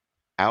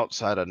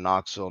outside of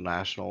Knoxville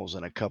Nationals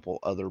and a couple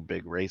other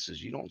big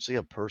races, you don't see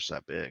a purse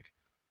that big.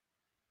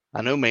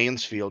 I know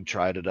Mansfield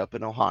tried it up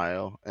in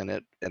Ohio and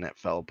it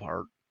fell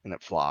apart and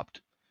it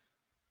flopped.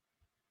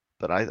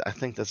 But I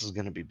think this is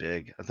going to be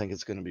big. I think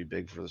it's going to be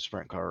big for the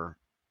sprint car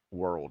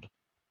world.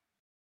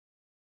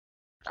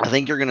 I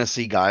think you're going to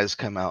see guys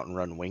come out and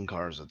run wing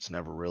cars that's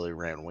never really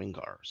ran wing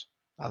cars.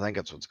 I think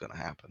that's what's going to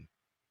happen.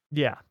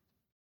 Yeah,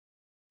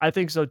 I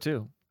think so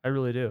too. I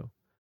really do.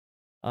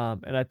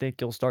 And I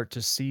think you'll start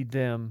to see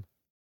them,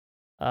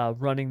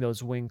 running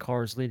those wing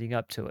cars leading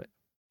up to it,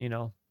 you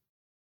know?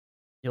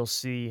 You'll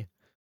see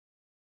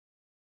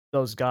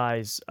those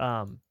guys,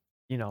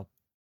 you know,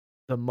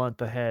 the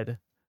month ahead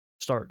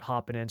start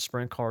hopping in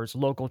sprint cars,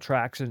 local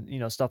tracks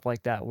and, stuff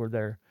like that where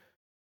they're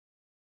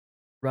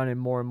running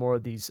more and more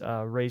of these,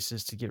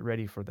 races to get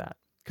ready for that.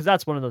 Because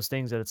that's one of those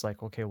things that it's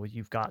like, okay, well,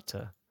 you've got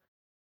to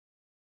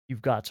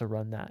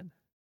run that.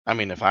 I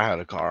mean, if I had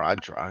a car,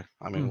 I'd try.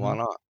 I mean, why Mhm.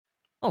 not?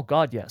 Oh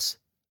god, yes.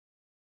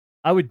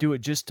 I would do it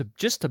just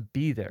to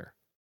be there,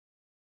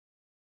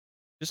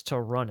 just to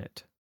run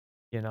it,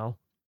 you know?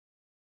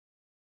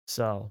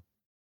 So,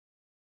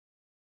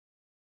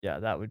 yeah,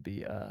 that would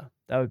be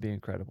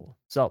incredible.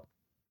 So,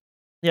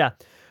 yeah,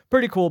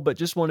 pretty cool, but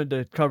just wanted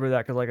to cover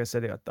that because, like I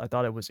said, I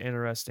thought it was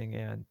interesting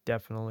and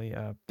definitely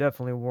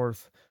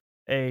worth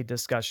a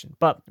discussion.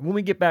 But when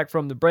we get back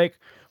from the break,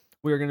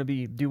 we're going to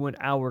be doing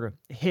our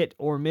hit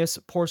or miss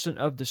portion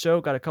of the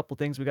show. Got a couple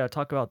things we got to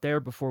talk about there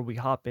before we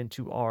hop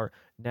into our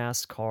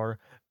NASCAR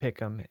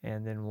pick'em,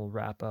 and then we'll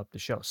wrap up the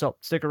show. So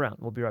stick around.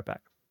 We'll be right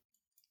back.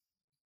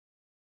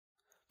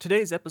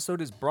 Today's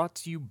episode is brought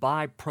to you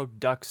by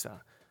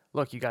Produxa.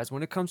 Look, you guys,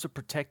 when it comes to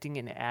protecting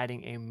and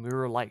adding a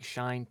mirror-like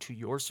shine to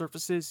your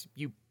surfaces,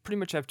 you pretty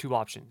much have two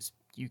options.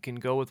 You can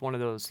go with one of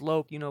those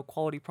low,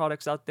 quality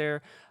products out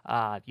there.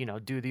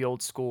 Do the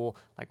old school,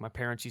 like my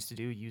parents used to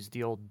do, use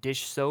the old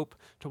dish soap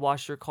to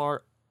wash your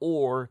car,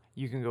 or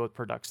you can go with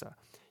Produxa.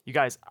 You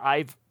guys,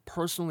 I've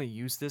personally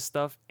used this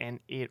stuff and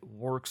it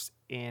works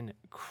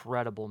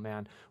incredible,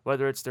 man.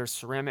 Whether it's their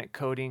ceramic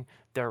coating,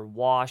 their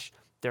wash,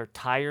 their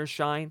tire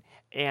shine,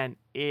 and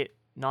it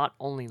not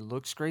only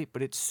looks great,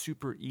 but it's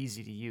super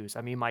easy to use.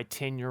 I mean, my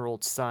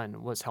 10-year-old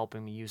son was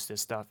helping me use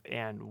this stuff,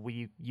 and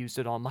we used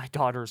it on my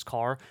daughter's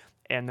car,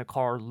 and the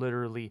car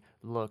literally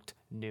looked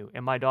new.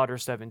 And my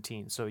daughter's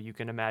 17, so you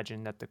can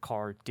imagine that the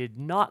car did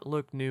not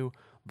look new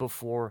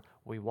before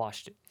we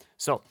washed it.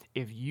 So,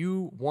 if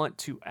you want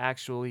to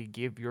actually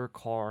give your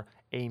car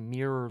a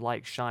mirror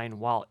like shine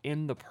while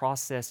in the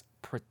process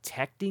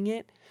protecting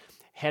it,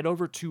 head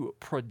over to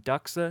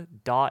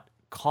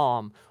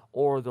produxa.com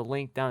or the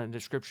link down in the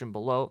description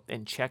below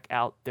and check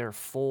out their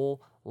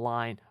full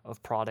line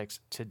of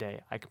products today.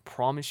 I can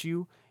promise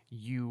you,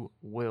 you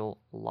will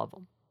love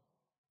them.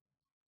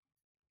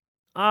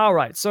 All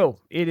right, so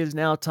it is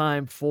now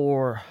time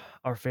for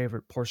our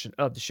favorite portion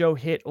of the show,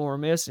 hit or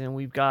miss, and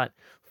we've got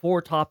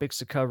four topics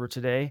to cover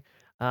today.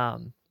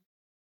 Um,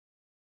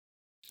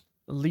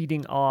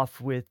 Leading off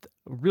with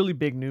really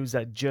big news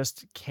that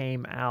just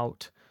came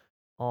out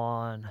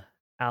on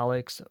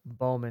Alex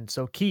Bowman.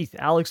 So, Keith,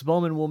 Alex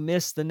Bowman will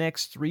miss the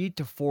next 3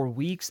 to 4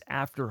 weeks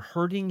after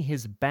hurting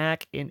his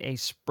back in a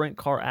sprint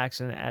car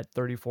accident at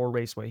 34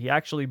 Raceway. He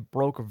actually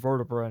broke a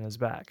vertebra in his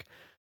back.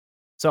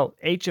 So,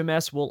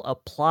 HMS will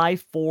apply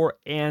for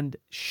and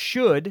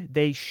should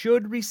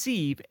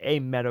receive a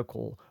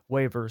medical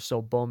waiver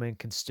so Bowman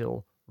can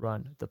still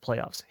run the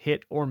playoffs.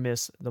 Hit or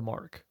miss the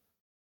mark?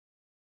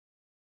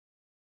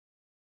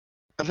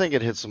 I think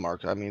it hits the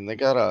mark. I mean, they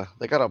gotta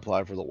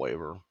apply for the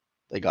waiver.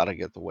 They gotta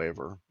get the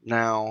waiver.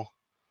 Now,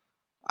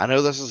 I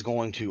know this is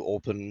going to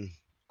open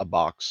a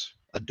box,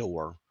 a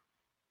door,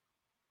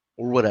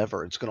 or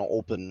whatever. It's going to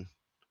open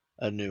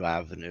a new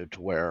avenue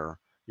to where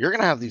you're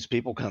going to have these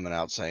people coming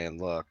out saying,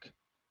 "Look,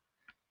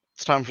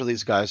 it's time for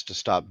these guys to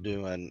stop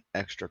doing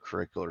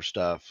extracurricular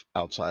stuff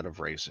outside of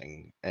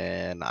racing."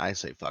 And I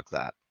say, "Fuck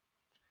that."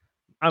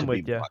 I'm To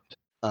be with you.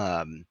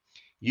 blunt,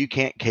 you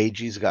can't cage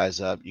these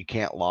guys up. You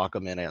can't lock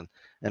them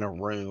in a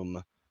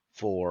room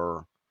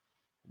for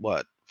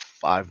what,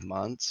 5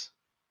 months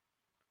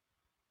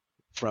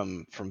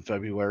from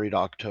February to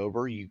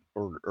October, you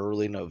or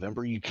early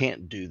November. You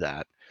can't do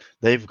that.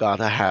 They've got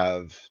to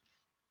have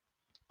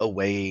a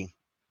way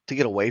to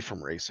get away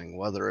from racing,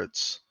 whether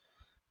it's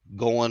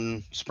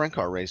going sprint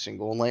car racing,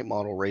 going late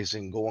model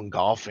racing, going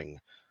golfing.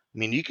 I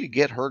mean, you could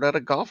get hurt at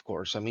a golf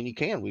course. I mean, you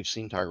can. We've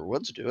seen Tiger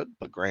Woods do it,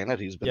 but granted,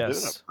 he's been doing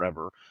it Yes.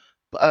 forever.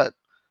 But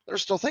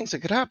there's still things that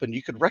could happen.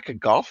 You could wreck a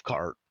golf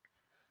cart.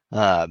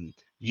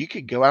 You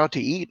could go out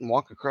to eat and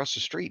walk across the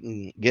street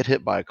and get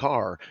hit by a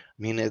car. I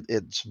mean,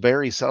 it's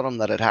very seldom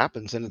that it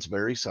happens, and it's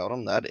very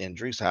seldom that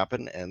injuries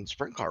happen in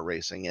sprint car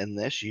racing. And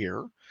this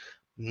year,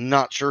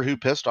 not sure who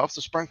pissed off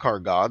the sprint car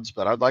gods,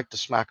 but I'd like to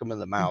smack them in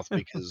the mouth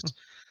because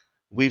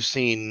we've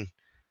seen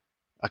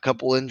a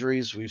couple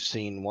injuries. We've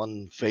seen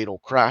one fatal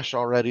crash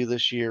already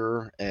this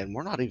year, and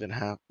we're not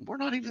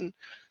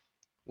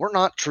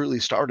truly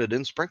started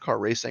in sprint car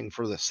racing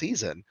for the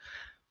season.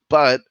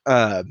 But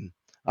I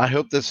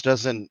hope this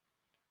doesn't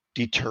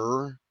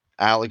deter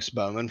Alex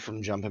Bowman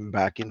from jumping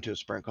back into a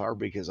sprint car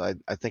because I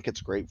think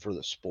it's great for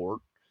the sport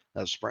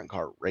of sprint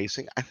car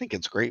racing. I think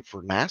it's great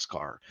for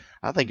NASCAR.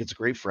 I think it's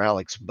great for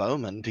Alex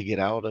Bowman to get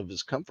out of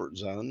his comfort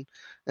zone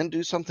and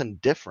do something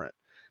different.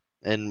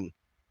 And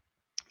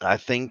I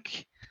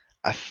think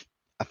I, th-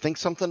 I think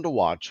something to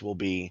watch will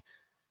be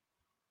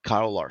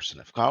Kyle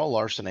Larson. If Kyle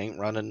Larson ain't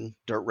running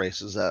dirt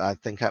races, I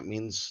think that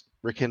means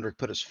Rick Hendrick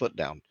put his foot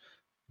down.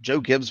 Joe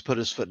Gibbs put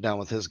his foot down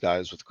with his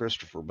guys with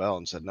Christopher Bell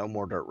and said no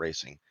more dirt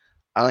racing.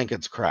 I think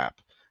it's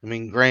crap. I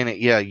mean, granted,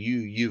 yeah,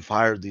 you've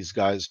hired these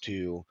guys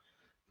to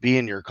be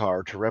in your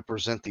car to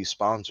represent these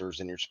sponsors,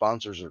 and your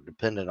sponsors are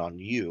dependent on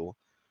you.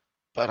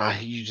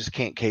 But you just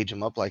can't cage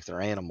them up like they're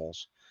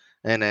animals.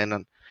 And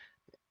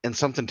and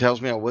something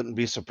tells me I wouldn't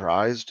be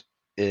surprised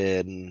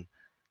in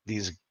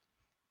these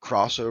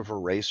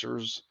crossover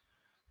racers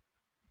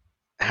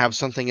have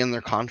something in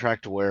their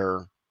contract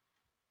where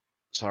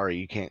sorry,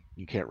 you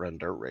can't run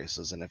dirt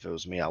races. And if it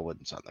was me, I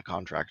wouldn't sign the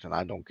contract. And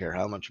I don't care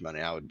how much money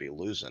I would be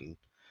losing.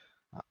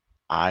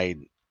 I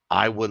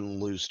I wouldn't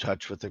lose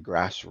touch with the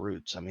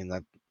grassroots. I mean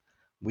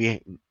we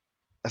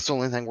that's the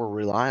only thing we're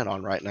relying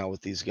on right now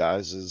with these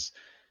guys is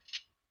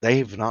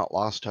they've not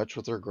lost touch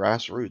with their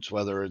grassroots,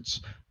 whether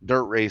it's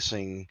dirt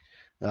racing,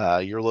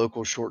 your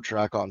local short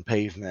track on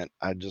pavement.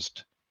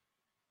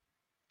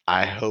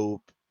 I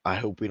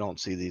hope we don't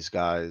see these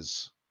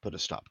guys put a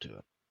stop to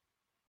it.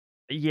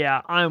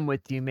 Yeah, I'm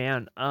with you,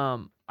 man.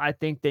 I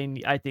think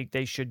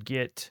they should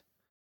get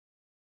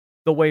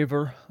the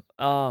waiver.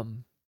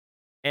 Um,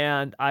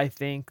 and I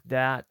think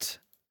that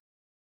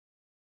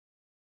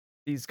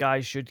these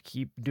guys should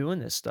keep doing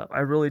this stuff. I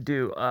really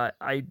do.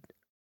 I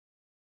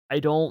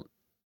don't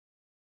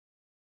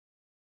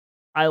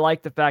I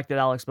like the fact that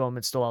Alex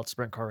Bowman's still out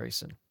sprint car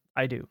racing.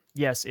 I do.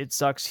 Yes, it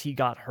sucks he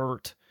got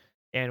hurt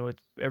and with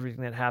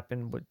everything that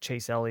happened with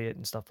Chase Elliott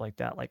and stuff like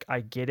that. Like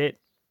I get it.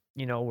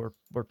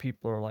 where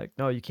people are like,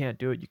 "No, you can't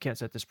do it. You can't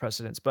set this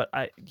precedence." But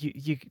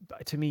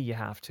to me, you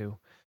have to.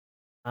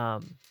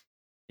 Um,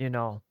 you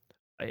know,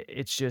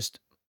 it's just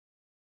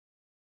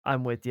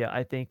I'm with you.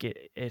 I think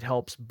it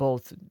helps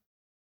both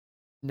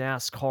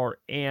NASCAR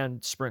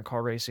and sprint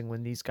car racing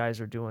when these guys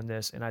are doing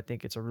this, and I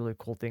think it's a really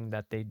cool thing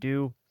that they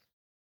do.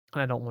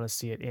 I don't want to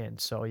see it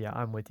end. So yeah,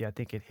 I'm with you. I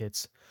think it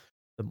hits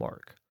the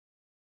mark.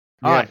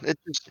 All Yeah, right.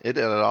 it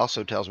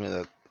also tells me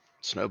that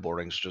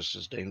snowboarding's just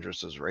as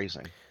dangerous as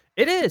racing.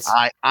 It is.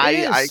 I It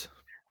I I is.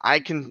 I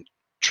can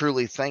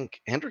truly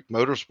think Hendrick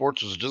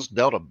Motorsports was just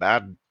dealt a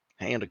bad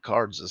hand of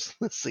cards this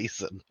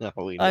season. I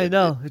mean, I it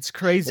know. It's it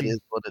crazy. is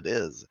what it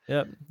is.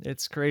 Yep,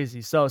 it's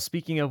crazy. So,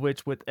 speaking of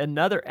which, with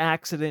another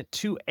accident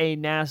to a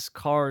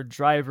NASCAR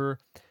driver,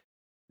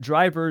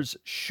 drivers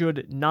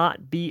should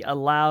not be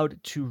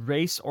allowed to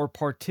race or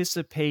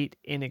participate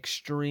in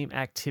extreme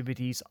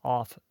activities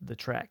off the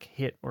track.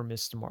 Hit or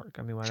miss the mark.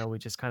 I mean, I know we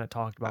just kind of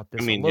talked about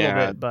I this a mean, little yeah,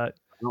 bit, but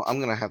no, I'm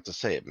gonna have to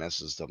say it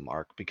misses the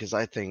mark because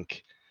I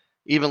think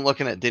even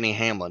looking at Denny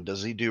Hamlin,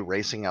 does he do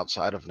racing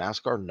outside of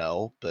NASCAR?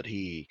 No, but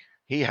he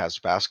has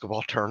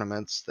basketball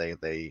tournaments. They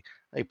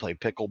play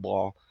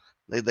pickleball.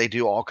 They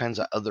do all kinds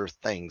of other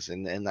things,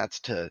 and that's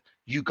to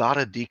you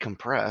gotta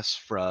decompress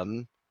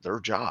from their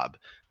job.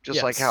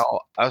 Just like yes.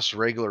 how us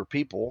regular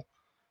people,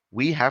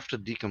 we have to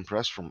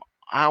decompress from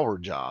our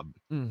job.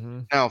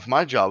 Mhm. Now, if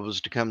my job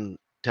was to come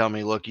tell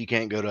me, look, you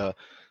can't go to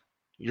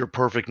your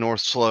perfect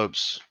North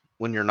Slopes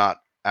when you're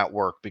not at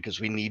work because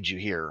we need you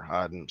here.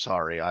 I'm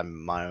sorry,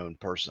 I'm my own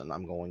person.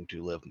 I'm going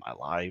to live my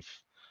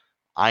life.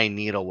 I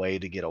need a way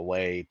to get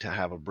away to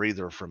have a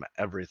breather from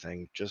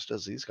everything, just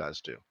as these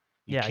guys do.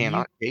 You Yeah, you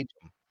cannot gauge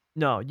them.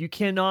 no, you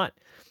cannot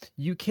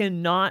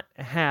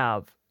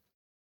have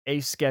a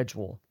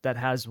schedule that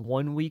has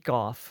 1 week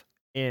off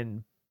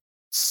in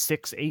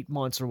 6, 8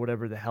 months or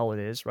whatever the hell it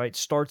is, right?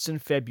 Starts in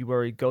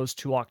February, goes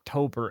to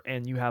October,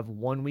 and you have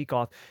 1 week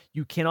off.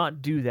 You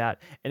cannot do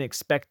that and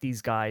expect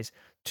these guys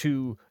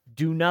to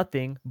do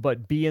nothing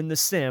but be in the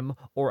sim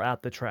or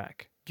at the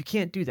track. You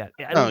can't do that.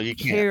 I No, don't you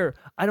can't. care.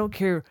 I don't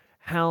care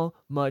how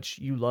much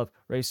you love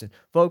racing.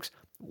 Folks,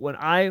 when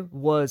I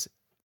was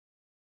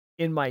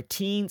in my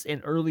teens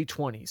and early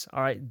 20s,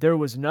 all right, there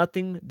was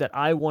nothing that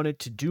I wanted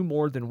to do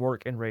more than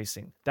work in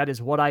racing. That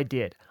is what I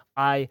did.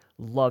 I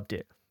loved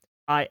it.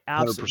 I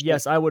absolutely 100%.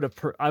 yes, I would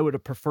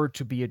have preferred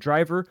to be a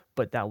driver,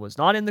 but that was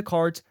not in the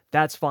cards.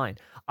 That's fine.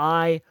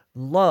 I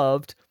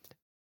loved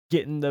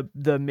getting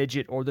the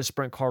midget or the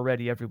sprint car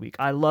ready every week.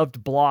 I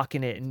loved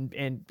blocking it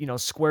and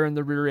squaring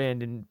the rear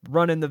end and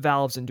running the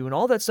valves and doing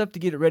all that stuff to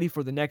get it ready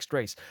for the next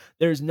race.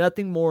 There's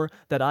nothing more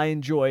that I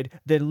enjoyed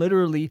than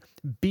literally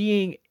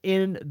being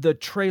in the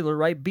trailer,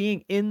 right?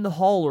 Being in the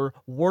hauler,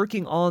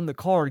 working on the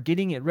car,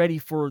 getting it ready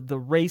for the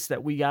race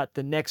that we got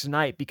the next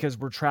night because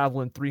we're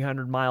traveling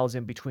 300 miles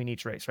in between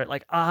each race, right?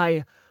 Like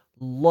I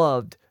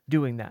loved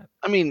doing that.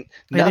 I mean,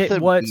 And it nothing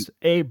was beat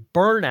a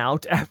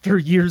burnout after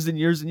years and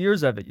years and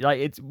years of it. Like,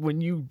 it's when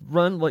you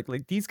run like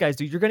these guys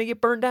do, you're gonna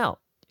get burned out.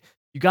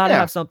 You gotta yeah.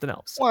 have something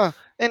else. Well,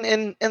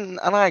 and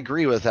I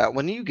agree with that.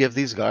 When you give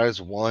these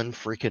guys one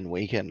freaking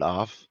weekend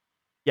off,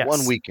 one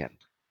Yes. weekend.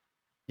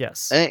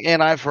 Yes.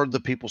 And I've heard the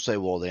people say,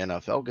 well, the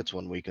NFL gets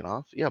one weekend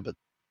off. Yeah, but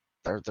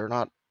they're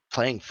not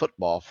playing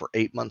football for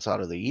 8 months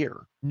out of the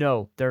year.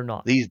 No, they're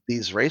not.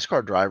 These race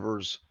car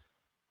drivers,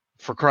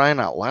 for crying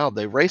out loud,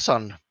 they race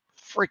on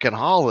freaking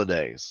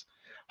holidays.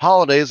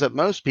 Holidays that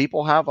most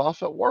people have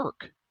off at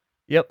work.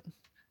 Yep.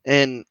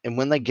 And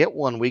when they get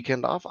one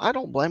weekend off, I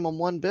don't blame them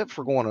one bit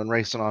for going and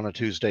racing on a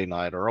Tuesday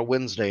night or a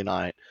Wednesday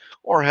night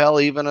or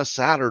hell even a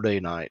Saturday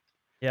night.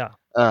 Yeah.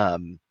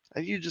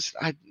 You just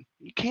I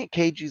you can't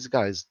cage these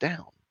guys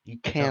down. You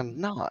No.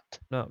 cannot.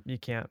 No, you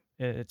can't.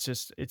 It's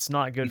just it's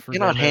not good You for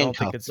cannot them. I don't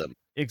think handcuff it's them.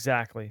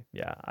 exactly.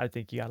 Yeah, I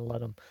think you gotta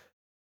let them.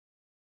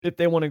 If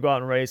they wanna go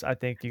out and race, I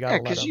think you Yeah,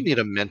 gotta let because you them. need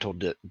a mental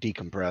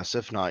decompress.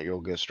 If not,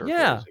 you'll go stir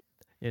Yeah, crazy.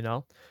 you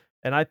know?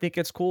 And I think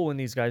it's cool when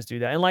these guys do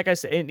that. And like I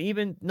said, and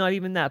even not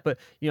even that, but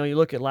you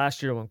look at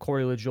last year when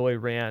Corey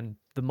LaJoy ran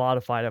the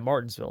modified at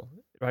Martinsville,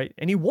 right?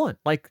 And he won.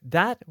 Like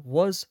that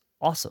was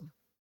awesome.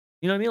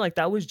 You know what I mean? Like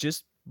that was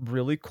just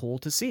really cool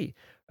to see.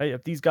 Right?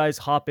 If these guys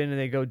hop in and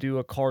they go do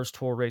a cars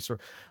tour race, or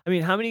I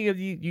mean, how many of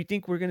you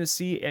think we're gonna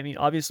see? I mean,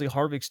 obviously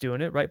Harvick's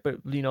doing it, right? But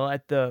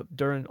at the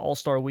during All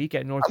Star Week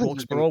at I North think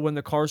you're gonna Wilkesboro when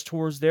the cars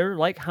tour's there,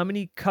 like how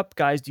many Cup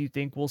guys do you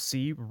think we'll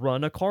see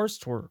run a cars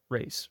tour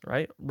race,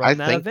 right? I Run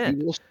that think you event.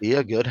 will see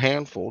a good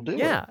handful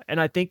do it. Yeah, and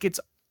I think it's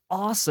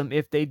awesome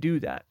if they do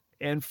that.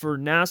 And for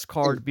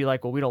NASCAR to And be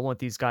like, well, we don't want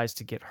these guys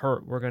to get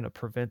hurt. We're going to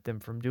prevent them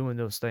from doing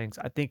those things.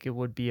 I think it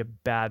would be a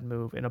bad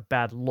move and a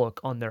bad look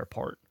on their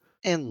part.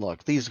 and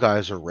look, these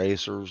guys are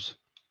racers.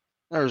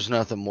 There's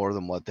nothing more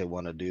than what they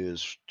wanna do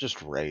is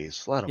just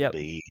race. Let them Yep,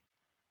 be.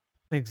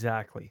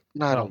 exactly.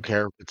 And I So, don't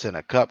care if it's in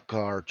a cup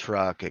car,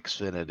 truck,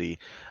 Xfinity.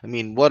 I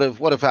mean, what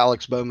if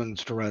Alex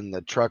Bowman's to run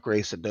the truck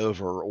race at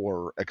Dover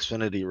or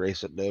Xfinity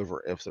race at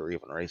Dover, if they're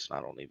even racing,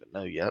 I don't even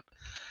know yet,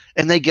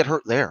 and they get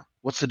hurt there?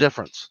 What's the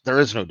difference? There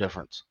is no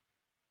difference.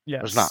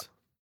 There's not. yes.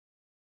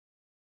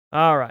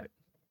 All right.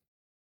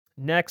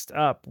 next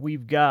up,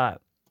 we've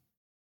got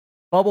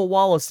Bubba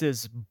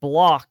Wallace's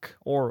block,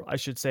 or I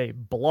should say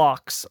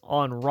blocks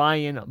on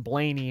Ryan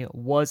Blaney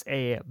was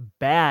a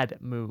bad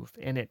move,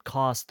 and it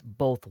cost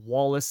both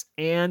Wallace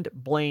and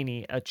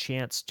Blaney a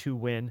chance to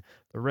win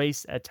the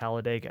race at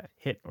Talladega.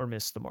 Hit or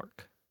miss the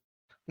mark?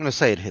 I'm gonna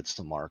say it hits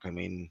the mark. I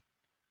mean,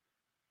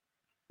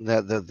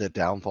 that the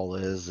downfall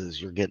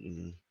is you're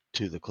getting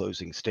to the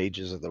closing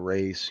stages of the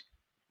race,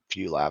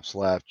 few laps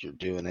left, you're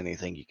doing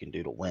anything you can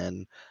do to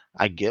win.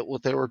 I get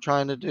what they were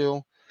trying to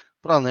do,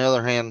 but on the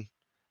other hand,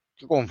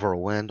 you're going for a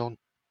win.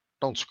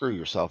 Don't screw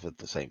yourself at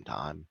the same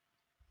time.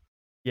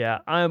 Yeah,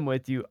 I'm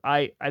with you.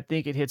 I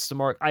think it hits the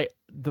mark.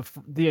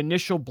 The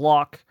initial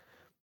block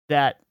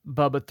that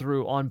Bubba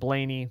threw on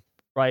Blaney,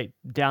 right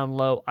down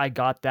low, I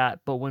got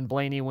that. But when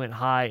Blaney went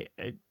high,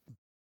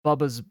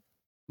 Bubba's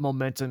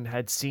momentum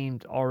had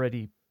seemed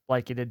already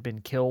like it had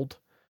been killed.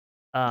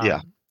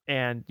 Yeah.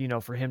 And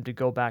for him to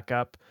go back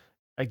up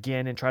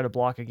again and try to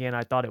block again,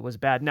 I thought it was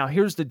bad. Now,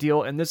 here's the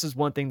deal, and this is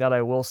one thing that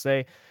I will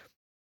say.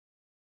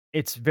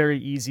 It's very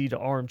easy to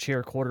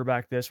armchair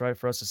quarterback this, right?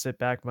 For us to sit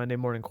back Monday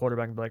morning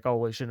quarterback and be like, "Oh,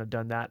 well, we shouldn't have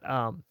done that."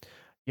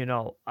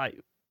 I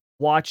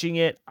watching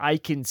it, I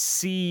can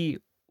see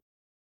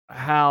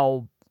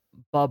how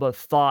Bubba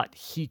thought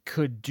he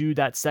could do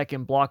that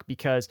second block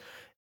because,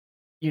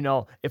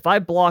 if I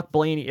block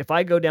Blaney, if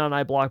I go down and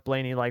I block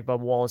Blaney like Bubba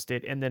Wallace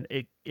did, and then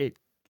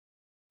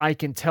I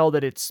can tell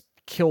that it's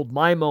killed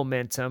my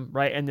momentum,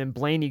 right? And then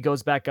Blaney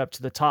goes back up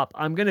to the top.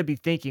 I'm gonna be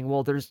thinking,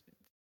 well,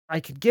 I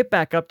could get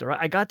back up there. Right?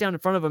 I got down in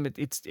front of him.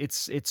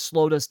 It's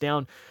slowed us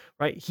down,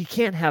 right? He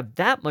can't have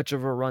that much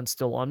of a run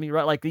still on me,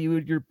 right? Like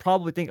you're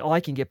probably thinking, oh, I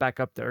can get back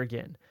up there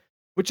again,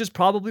 which is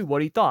probably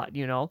what he thought.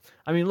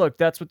 I mean, look,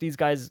 that's what these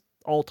guys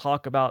all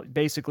talk about.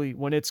 Basically,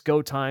 when it's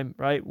go time,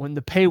 right? When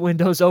the pay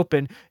window's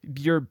open,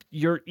 you're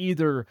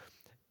either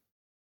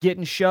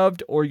getting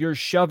shoved or you're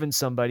shoving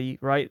somebody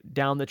right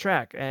down the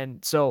track.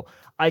 And so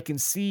I can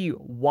see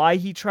why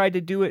he tried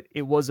to do it.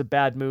 It was a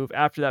bad move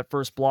after that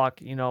first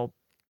block.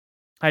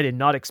 I did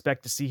not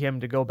expect to see him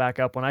to go back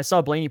up. When I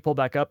saw Blaney pull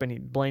back up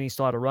and Blaney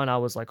still had a run, I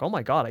was like, "Oh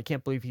my god, I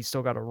can't believe he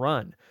still got a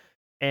run."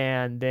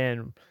 And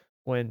then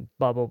when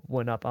Bubba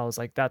went up, I was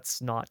like,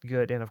 "That's not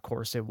good." And of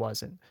course, it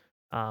wasn't.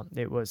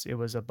 It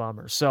was a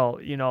bummer. So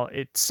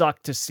it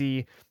sucked to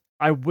see.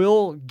 I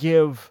will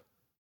give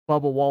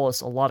Bubba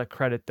Wallace a lot of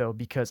credit though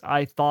because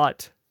I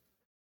thought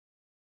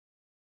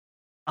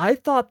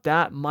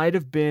that might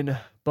have been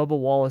Bubba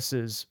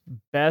Wallace's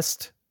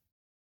best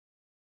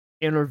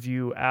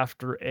interview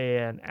after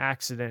an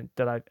accident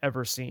that I've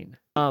ever seen.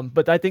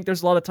 But I think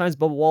there's a lot of times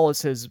Bubba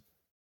Wallace has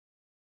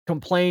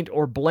complained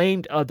or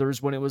blamed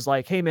others when it was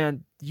like, "Hey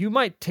man, you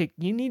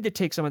need to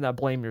take some of that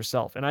blame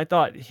yourself." And I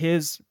thought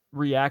his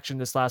reaction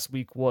this last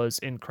week was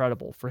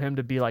incredible for him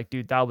to be like,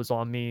 "Dude, that was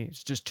on me.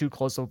 It's just too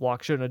close to the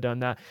block. Shouldn't have done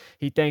that."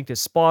 He thanked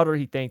his spotter.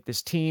 He thanked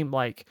his team.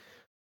 Like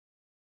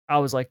I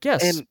was like,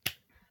 "Yes, And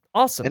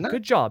awesome, and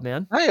good job,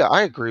 man."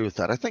 I agree with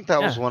that. I think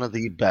that was Yeah. one of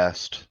the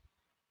best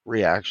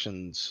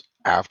reactions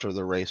after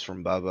the race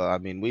from Bubba. I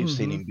mean, we've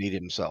seen Mhm. him beat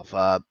himself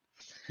up.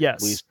 We've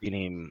Yes. seen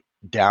him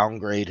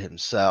downgrade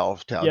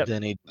himself, tell Yep.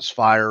 Denny, "Just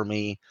fire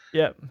me."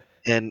 Yep.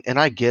 And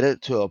I get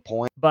it to a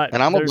point, But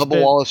and I'm a there's Bubba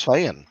been Wallace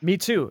fan. Me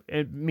too,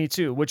 and me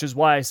too, which is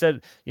why I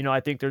said, I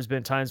think there's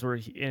been times where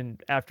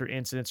after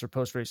incidents or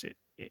post-race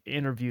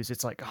interviews,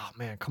 it's like, "Oh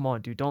man, come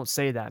on, dude, don't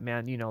say that,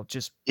 man.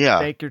 Just Yeah,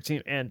 thank your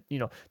team and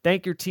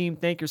thank your team,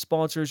 thank your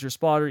sponsors, your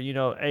spotter.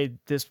 Hey,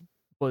 this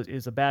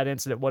is a bad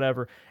incident,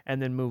 whatever,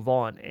 and then move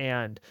on."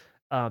 And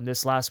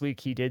this last week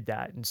he did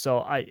that, and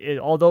so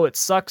although it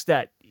sucks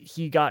that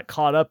he got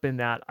caught up in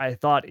that, I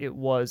thought it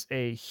was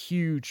a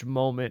huge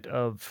moment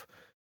of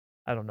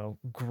I don't know,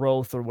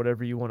 growth or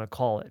whatever you wanna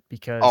call it, oh,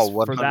 because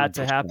for that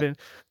to 100%, happen,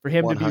 for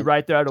him to be 100.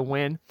 right there at a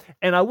win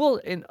and I will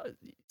and,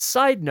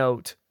 side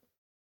note,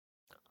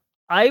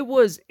 I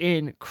was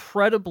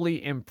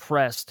incredibly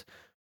impressed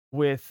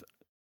with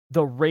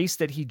the race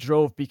that he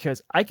drove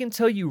because I can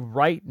tell you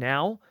right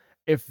now,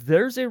 if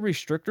there's a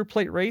restrictor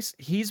plate race,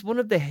 he's one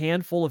of the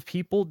handful of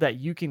people that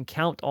you can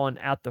count on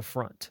at the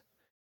front.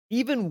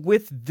 Even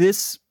with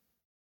this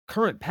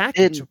current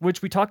package, And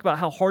which we talk about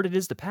how hard it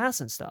is to pass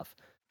and stuff.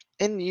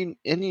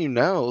 you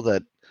know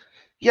that,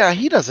 yeah,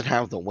 he doesn't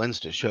have the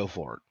wins to show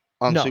for it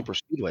on No. super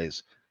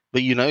speedways,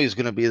 but you know he's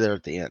gonna be there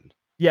at the end.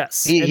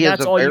 Yes, He and is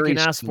that's a all you very can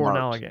ask for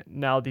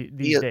smart he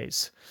these is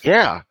days.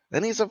 yeah,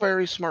 and he's a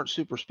very smart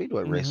super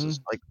speedway races,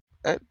 Mhm.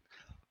 like,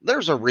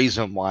 there's a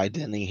reason why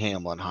Denny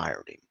Hamlin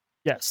hired him.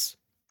 Yes.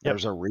 Yep.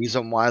 There's a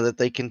reason why that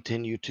they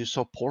continue to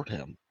support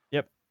him.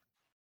 Yep.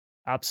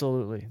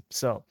 Absolutely.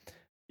 So,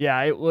 yeah,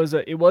 it was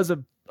a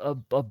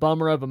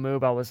bummer of a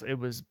move. I was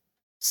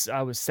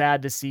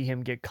sad to see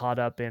him get caught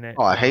up in it,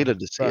 Oh, I hated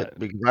to see it but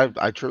because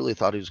I truly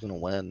thought he was gonna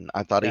win.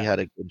 I thought he yeah. had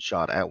a good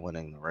shot at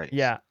winning the race.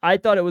 Yeah, I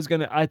thought it was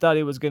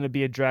gonna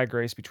be a drag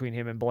race between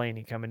him and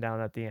Blaney coming down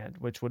at the end,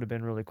 which would have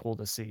been really cool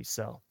to see,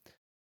 so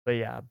but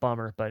yeah,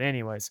 bummer, but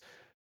anyways,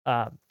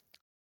 uh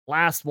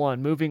Last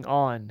one, moving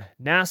on.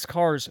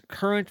 NASCAR's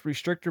current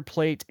restrictor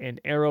plate and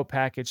aero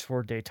package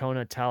for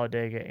Daytona,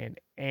 Talladega,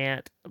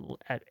 and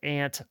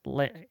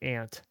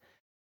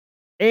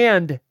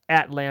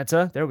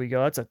Atlanta. There we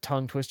go. That's a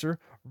tongue twister.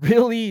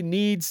 Really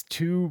needs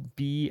to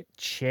be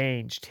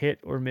changed. Hit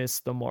or miss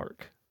the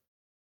mark.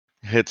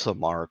 Hits a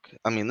mark.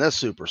 I mean, this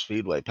super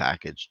speedway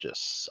package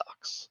just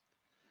sucks.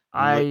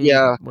 I'm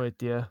Yeah,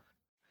 with you.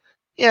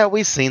 yeah,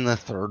 we've seen the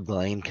third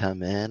lane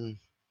come in,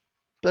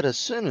 but as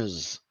soon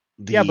as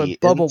Yeah, the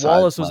but Bubba inside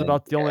Wallace was lane,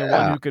 about the only one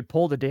yeah, who could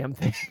pull the damn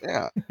thing.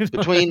 yeah, You know what I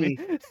between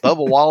mean?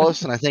 Bubba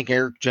Wallace and I think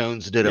Eric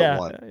Jones did it Yeah,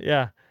 once.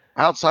 yeah.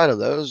 Outside of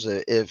those,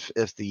 if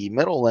the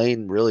middle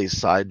lane really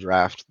side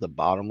draft the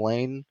bottom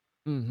lane,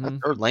 that Mhm.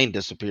 third lane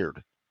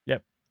disappeared.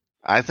 Yep.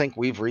 I think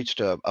we've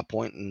reached a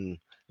point in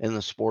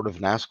the sport of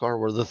NASCAR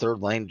where the third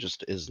lane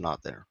just is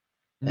not there,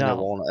 and it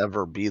No. won't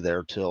ever be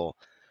there till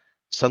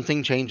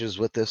something changes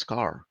with this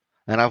car.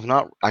 And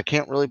I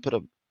can't really put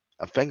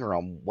a finger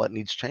on what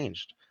needs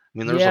changed. I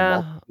mean, there's a Yeah.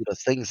 multitude of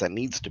things that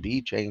needs to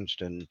be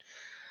changed, and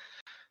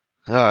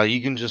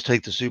you can just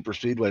take the super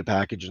speedway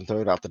package and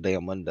throw it out the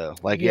damn window.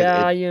 Like it,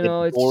 Yeah, it, you it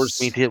know, bores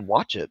me it's to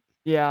watch it.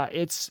 yeah,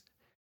 it's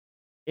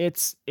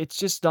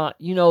just not,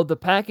 the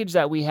package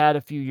that we had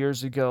a few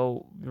years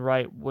ago,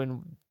 right,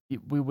 when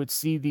we would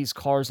see these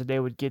cars and they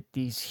would get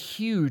these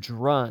huge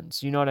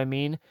runs, you know what I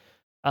mean?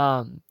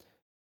 Um,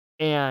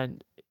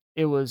 and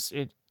it was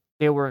it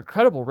they were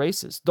incredible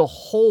races. The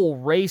whole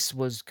race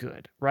was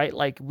good, right?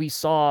 Like we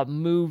saw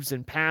moves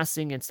and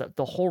passing and stuff.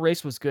 The whole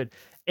race was good.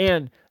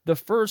 And the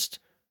first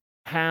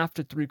half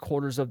to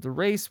 3/4 of the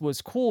race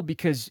was cool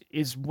because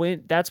is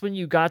when that's when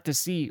you got to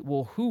see,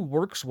 well, who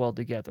works well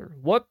together?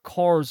 What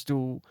cars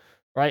do,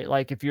 right?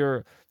 Like if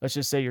you're, let's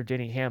just say you're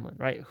Denny Hamlin,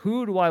 right?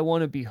 Who do I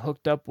want to be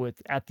hooked up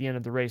with at the end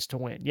of the race to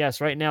win?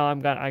 Yes, right now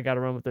I got to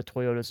run with the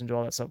Toyotas and do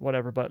all that stuff,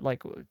 whatever. But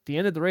like at the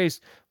end of the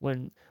race,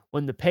 when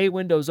the pay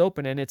window's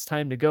open and it's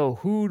time to go,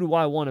 who do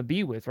I want to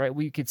be with, right?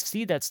 We could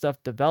see that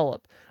stuff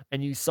develop,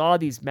 and you saw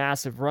these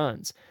massive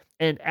runs.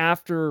 And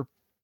after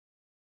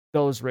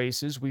those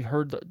races, we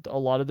heard a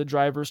lot of the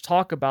drivers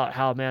talk about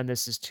how, man,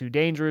 this is too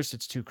dangerous,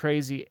 it's too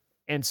crazy.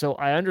 And so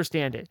I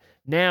understand it.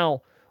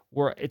 Now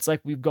it's like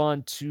we've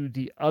gone to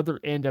the other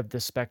end of the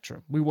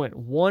spectrum. We went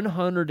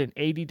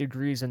 180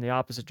 degrees in the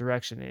opposite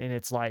direction. And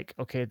it's like,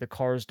 okay, the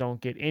cars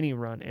don't get any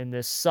run, and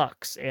this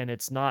sucks, and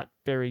it's not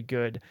very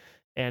good.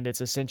 And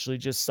it's essentially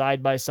just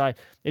side by side.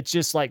 It's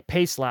just like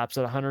pace laps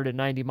at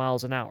 190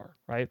 miles an hour,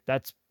 right?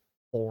 That's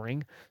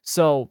boring.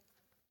 So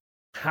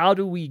how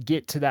do we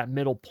get to that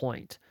middle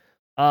point?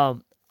 I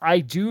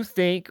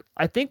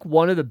think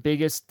one of the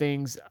biggest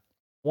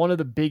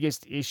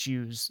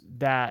issues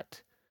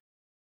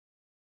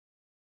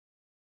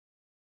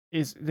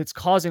that's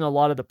causing a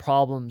lot of the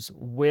problems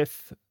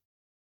with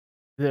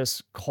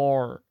this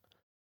car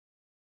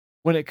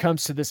when it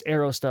comes to this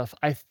aero stuff.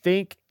 I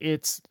think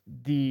it's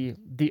the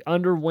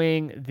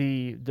underwing,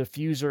 the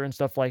diffuser and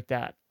stuff like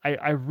that.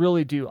 I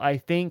really do. I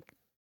think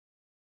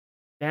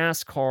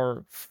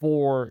NASCAR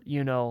for,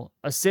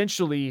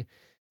 essentially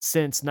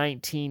since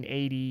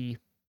 1980,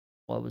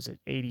 what was it,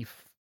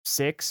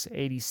 86,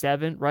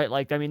 87, right?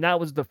 Like, I mean, that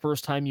was the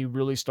first time you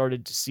really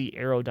started to see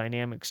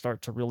aerodynamics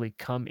start to really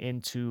come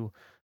into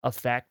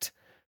effect,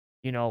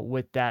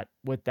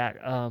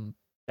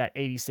 that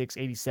 86,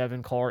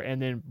 87 car.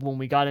 And then when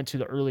we got into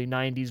the early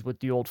 90s with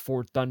the old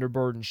Ford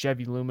Thunderbird and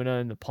Chevy Lumina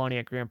and the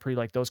Pontiac Grand Prix,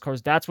 like those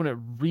cars, that's when it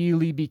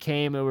really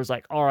became, it was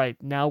like, all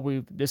right, now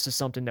this is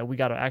something that we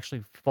got to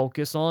actually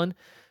focus on.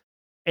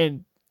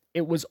 And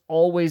it was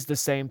always the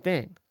same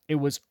thing. It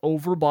was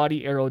over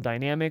body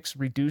aerodynamics,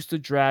 reduce the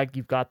drag,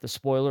 you've got the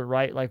spoiler,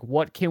 right? Like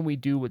what can we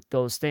do with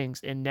those things?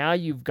 And now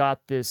you've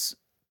got this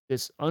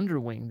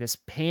underwing, this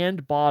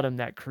panned bottom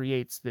that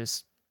creates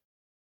this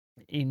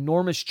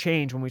enormous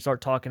change when we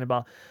start talking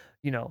about,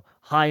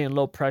 high and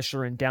low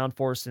pressure and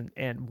downforce,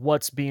 and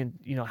what's being,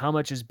 how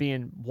much is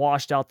being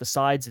washed out the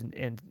sides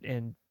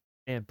and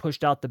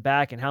pushed out the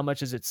back, and how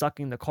much is it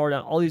sucking the car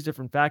down, all these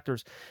different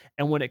factors.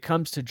 And when it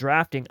comes to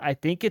drafting, I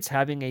think it's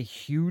having a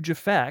huge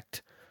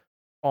effect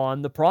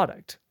on the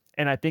product.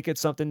 And I think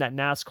it's something that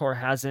NASCAR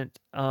hasn't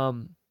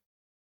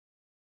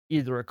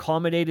either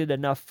accommodated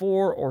enough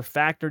for or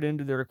factored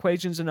into their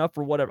equations enough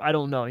or whatever. I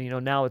don't know.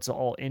 Now it's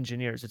all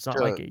engineers. It's not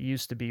like To it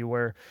used to be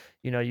where,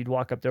 you'd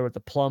walk up there with the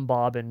plumb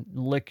bob and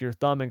lick your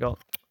thumb and go,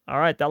 all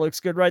right, that looks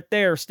good right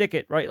there. Stick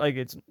it, right?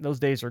 Like those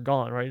days are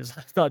gone, right?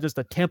 It's not just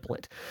a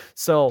template.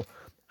 So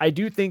I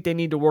do think they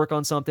need to work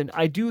on something.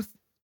 I do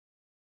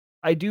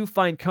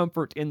find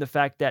comfort in the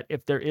fact that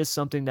if there is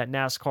something that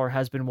NASCAR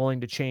has been willing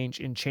to change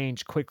and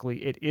change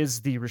quickly, it is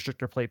the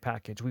restrictor plate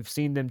package. We've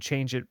seen them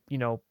change it,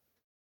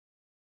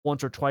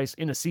 once or twice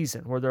in a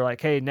season where they're like,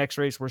 "Hey, next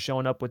race we're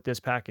showing up with this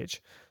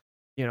package."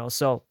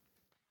 So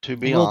to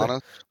be will they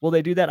honest, will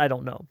they do that? I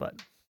don't know,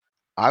 but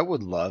I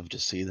would love to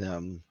see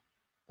them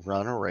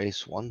run a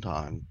race one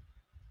time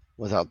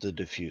without the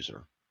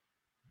diffuser,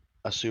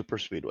 a super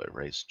speedway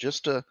race,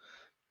 just to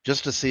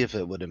see if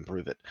it would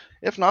improve it.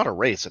 If not a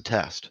race, a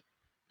test.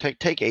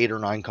 Take 8 or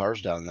 9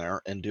 cars down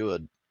there and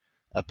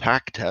a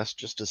pack test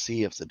just to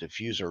see if the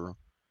diffuser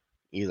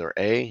either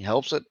A,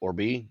 helps it, or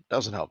B,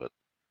 doesn't help it.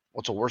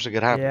 What's the worst that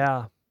could happen?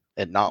 Yeah.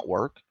 It not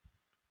work?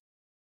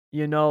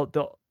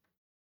 The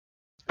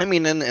I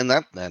mean, and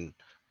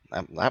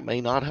that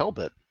may not help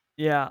it,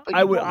 Yeah, but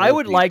I you would don't I know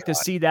would till you like to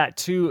try. see that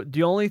too.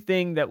 The only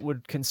thing that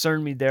would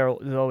concern me there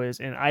though is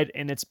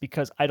and it's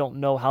because I don't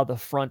know how the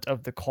front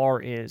of the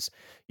car is.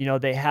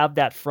 They have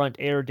that front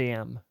air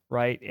dam,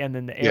 right? And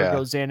then the air Yeah,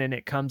 goes in and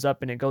it comes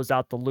up and it goes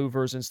out the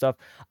louvers and stuff.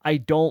 I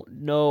don't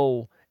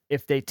know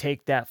if they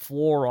take that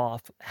floor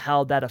off,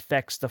 how that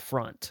affects the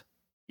front.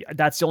 Yeah,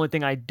 that's the only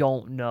thing I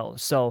don't know.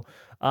 So,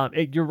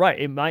 you're right.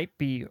 It might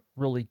be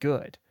really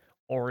good,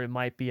 or it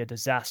might be a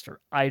disaster.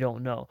 I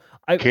don't know.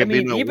 I can't be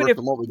mean, no even worse if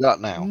than what we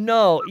got now.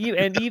 no,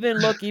 and even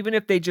look, even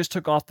if they just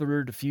took off the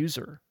rear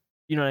diffuser,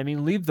 you know what I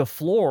mean? Leave the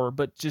floor,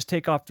 but just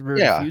take off the rear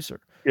Yeah, diffuser,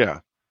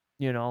 yeah.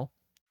 you know?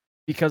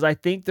 Because I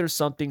think there's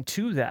something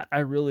to that. I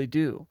really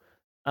do.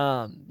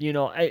 I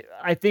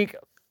think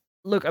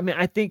look, I mean,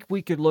 I think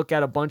we could look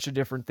at a bunch of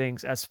different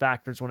things as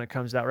factors when it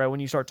comes to that, right? When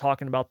you start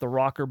talking about the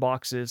rocker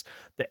boxes,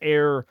 the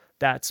air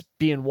that's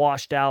being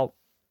washed out,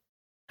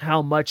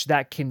 how much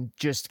that can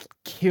just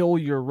kill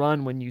your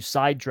run when you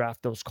side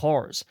draft those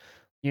cars.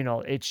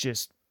 It's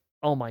just,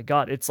 oh my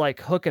god, it's like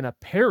hooking a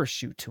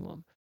parachute to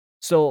them.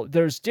 So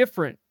there's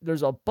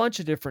a bunch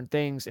of different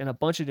things and a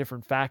bunch of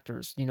different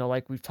factors,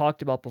 like we've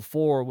talked about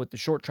before with the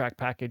short track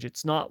package.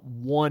 It's not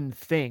one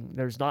thing.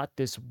 There's not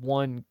this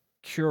one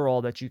cure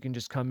all that you can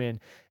just come in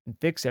and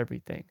fix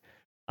everything.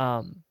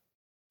 Um,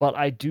 but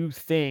I do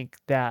think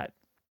that,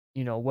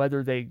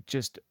 whether they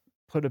just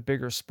put a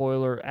bigger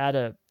spoiler,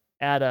 a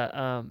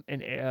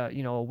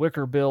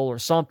wicker bill or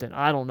something,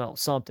 I don't know,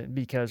 something,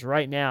 because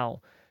right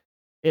now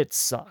it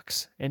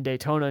sucks. And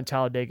Daytona and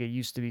Talladega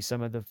used to be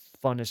some of the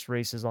funnest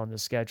races on the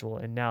schedule,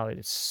 and now it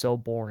is so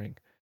boring.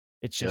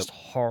 It's Yep. just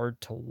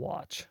hard to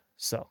watch.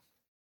 So,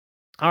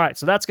 all right,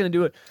 so that's going to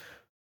do it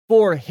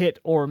for hit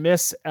or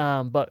miss.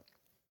 But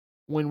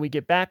when we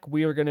get back,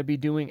 we are going to be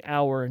doing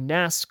our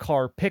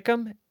NASCAR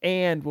pick'em,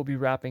 and we'll be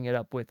wrapping it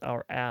up with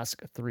our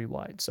Ask 3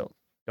 Wide. So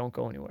don't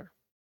go anywhere.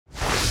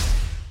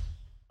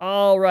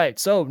 All right,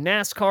 so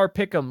NASCAR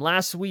pick'em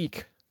last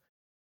week.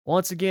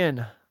 Once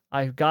again,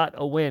 I got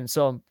a win.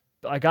 So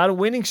I got a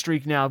winning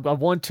streak now. I've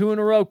won 2 in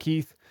a row,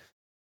 Keith.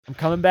 I'm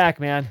coming back,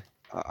 man.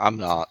 I'm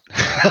not.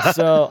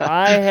 So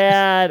I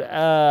had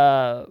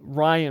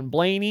Ryan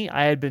Blaney.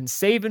 I had been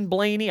saving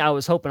Blaney. I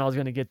was hoping I was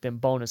going to get them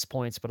bonus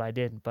points, but I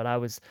didn't. But I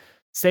was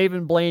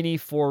saving Blaney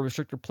for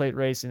restrictor plate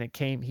race, and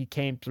he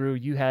came through.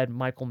 You had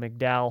Michael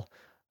McDowell.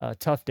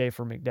 Tough day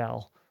for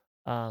McDowell.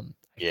 I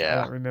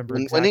Yeah. don't remember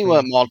When he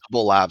went exactly.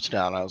 multiple laps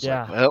down, I was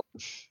like, Yeah, "Well,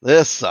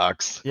 this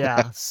sucks."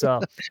 yeah.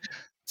 So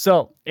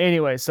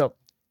anyway, so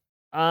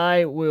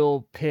I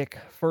will pick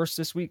first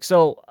this week.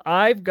 So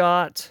I've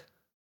got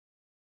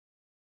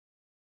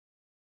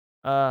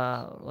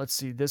let's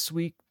see, this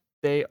week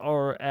they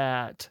are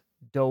at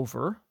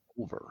Dover.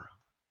 Over.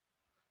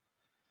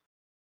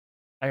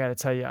 I gotta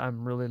tell you,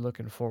 I'm really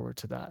looking forward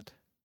to that.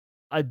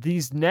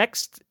 These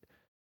next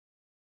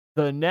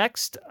the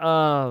next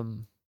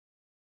the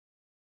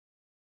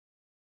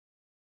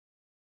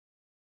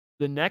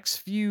next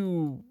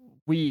few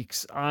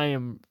weeks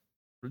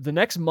the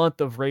next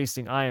month of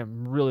racing I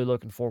am really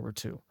looking forward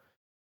to,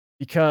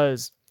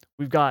 because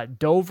we've got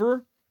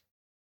Dover,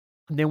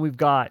 and then we've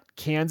got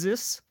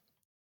Kansas,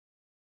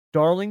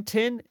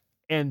 Darlington,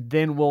 and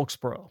then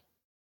Wilkesboro.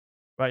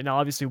 Right now,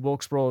 obviously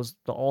Wilkesboro is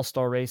the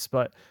all-star race,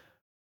 but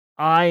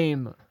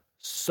I'm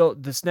so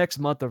this next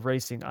month of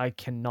racing I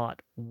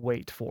cannot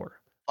wait for.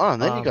 Oh,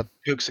 and then you got Um,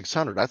 the Coke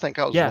 600. I think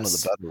that was one of the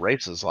yes. better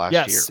races last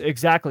year. Yes,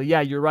 exactly.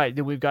 Yeah, you're right.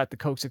 Then we've got the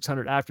Coke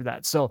 600 after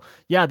that. So,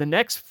 yeah, the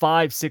next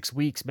 5, 6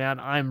 weeks, man,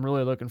 I'm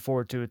really looking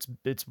forward to.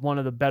 It's one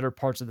of the better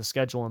parts of the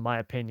schedule in my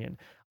opinion.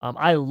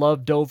 I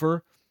love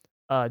Dover.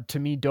 To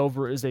me,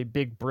 Dover is a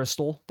big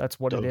Bristol. That's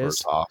what it Dover is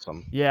is.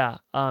 awesome. Yeah,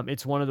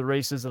 it's one of the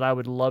races that I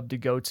would love to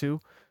go to.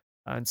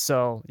 And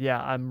so,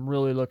 yeah, I'm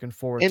really looking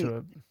forward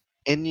And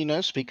to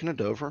it. speaking of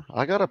Dover,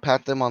 I gotta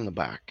pat them on the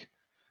back.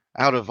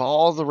 Out of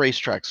all the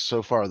racetracks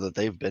so far that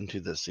they've been to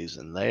this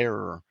season,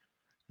 they're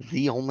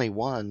the only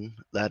one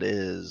that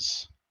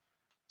is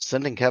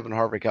sending Kevin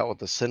Harvick out with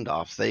the send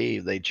off.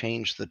 They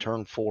changed the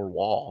turn 4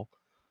 wall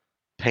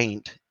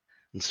paint.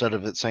 Instead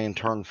of it saying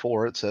turn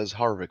 4, it says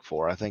Harvick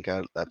 4. I think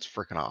that's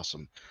freaking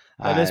awesome.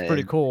 That is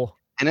pretty And cool.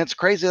 it's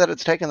crazy that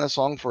it's taken this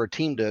long for a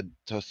team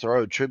to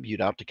throw a tribute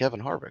out to Kevin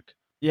Harvick.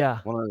 Yeah.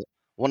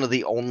 One of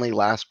the only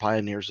last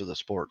pioneers of the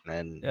sport,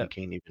 and he Yep.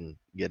 can't even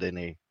get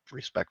any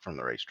respect from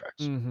the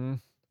racetracks.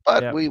 Mhm.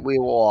 But Yep. we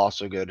will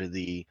also go to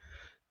the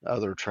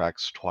other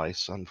tracks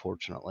twice,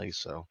 unfortunately.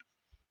 So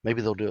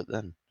maybe they'll do it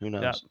then. Who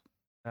Yep. knows?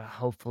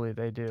 Hopefully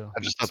they do. I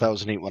just thought that So,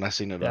 was neat when I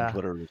seen it on yeah.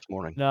 Twitter this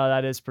morning. No,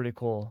 that is pretty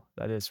cool.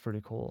 That is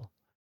pretty cool.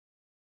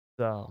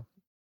 So,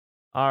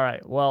 all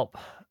right. Well,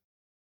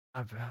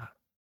 I've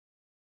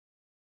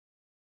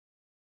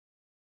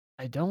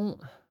I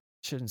don't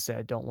shouldn't say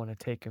I don't wanna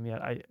take him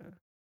yet. I'm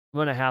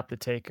gonna have to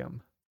take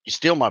him. You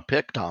steal my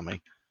pick,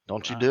 Tommy.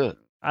 Don't you Uh, do it.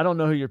 I don't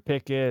know who your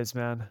pick is,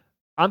 man.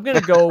 I'm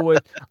gonna go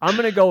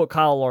with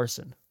Kyle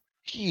Larson.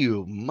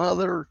 You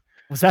mother.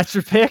 Was that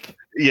your pick?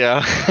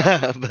 Yeah,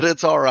 but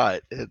it's all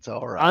right. It's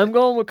all I'm right.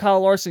 going with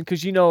Kyle Larson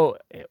because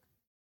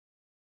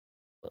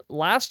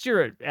last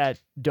year at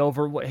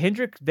Dover,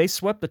 Hendrick, they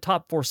swept the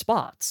top 4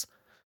 spots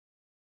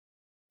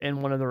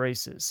in one of the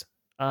races.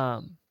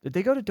 Did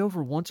they go to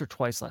Dover once or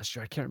twice last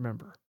year? I can't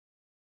remember.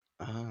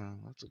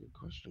 That's a good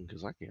question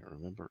because I can't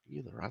remember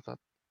either. I thought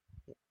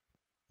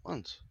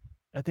once,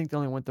 I think they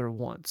only went there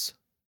once.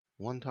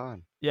 one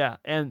time. Yeah,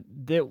 and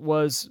that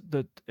was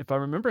if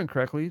I'm remembering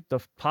correctly, the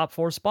top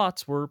 4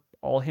 spots were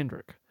all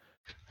Hendrick.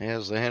 He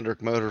has the Hendrick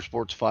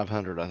Motorsports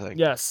 500, I think.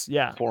 Yes,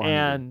 yeah, 400.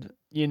 and,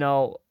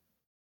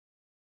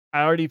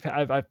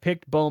 I've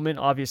picked Bowman,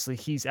 obviously,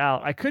 he's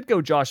out. I could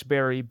go Josh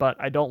Berry, but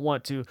I don't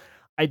want to.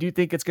 I do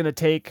think it's gonna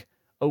take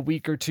a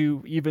week or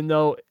 2, even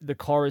though the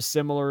car is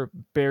similar.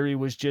 Berry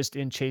was just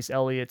in Chase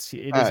Elliott's.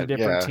 It is a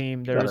different Yeah,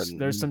 team. got a There's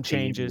new some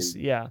team, changes,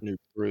 yeah. new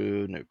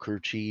crew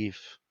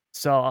chief.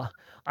 So,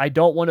 I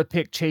don't wanna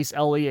pick Chase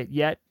Elliott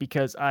yet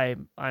because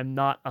I'm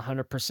not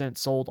 100%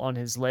 sold on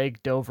his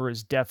leg. Dover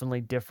is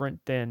definitely different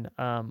than,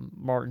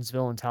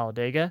 Martinsville and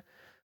Talladega.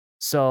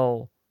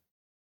 So,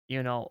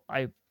 you know,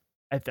 I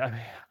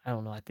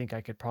don't know, I think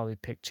I could probably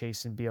pick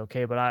Chase and be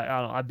okay, but I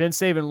don't know, I've been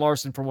saving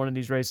Larson for one of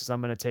these races.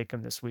 I'm gonna take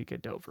him this week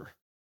at Dover.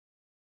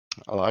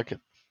 I like it.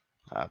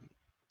 That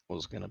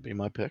was gonna be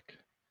my pick,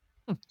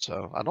 Hmm.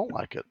 so I don't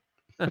like it.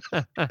 I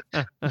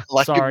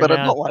like it, Sorry, but I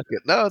man. don't like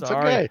it. No, it's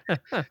Sorry.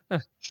 okay.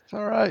 It's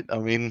all right. I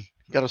mean,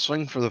 gotta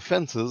swing for the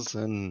fences,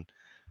 and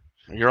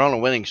you're on a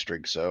winning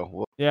streak,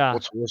 so Yeah,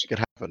 what's worst could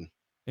happen?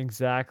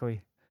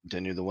 exactly.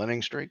 Continue the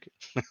winning streak?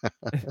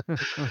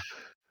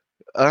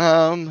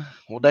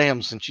 Well,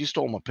 damn, since you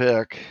stole my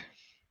pick,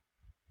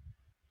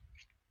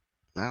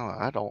 now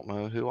I don't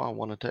know who I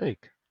wanna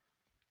take.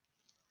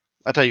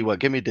 I tell you what,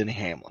 give me Denny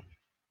Hamlin.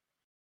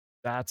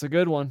 That's a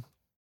good one.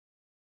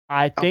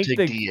 I I'll think take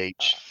the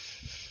DH.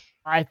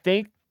 I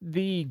think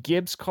the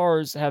Gibbs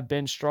cars have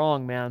been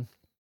strong, man,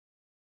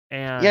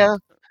 Yeah,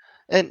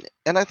 and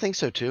and I think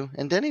so too,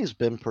 and Denny's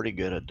been pretty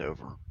good at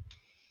Dover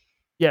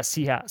yes,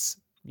 he has.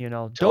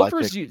 till I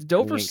picked when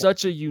Dover's he got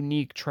such a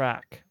unique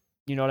track,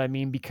 you know what I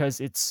mean?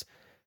 Because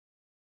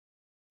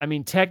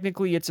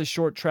technically it's a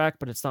short track,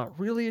 but it's not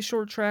really a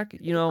short track,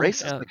 it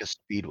races like a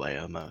speedway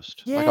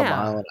almost, like a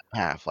mile Yeah, and a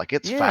half, like,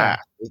 it's yeah.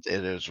 fast.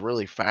 It is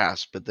really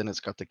fast, but then it's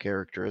got the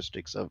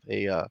characteristics of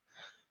a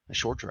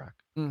short track.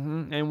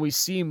 And we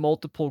see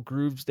multiple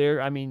grooves there.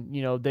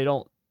 They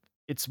don't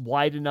it's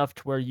wide enough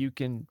to where you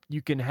can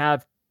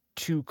have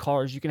 2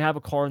 cars. You can have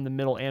a car in the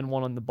middle and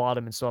one on the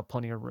bottom and still have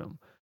plenty of room.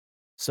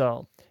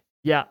 So,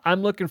 yeah,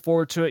 I'm looking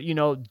forward to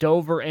it.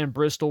 Dover and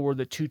Bristol were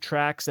the 2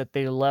 tracks that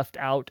they left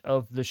out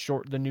of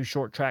the new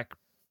short track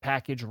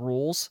package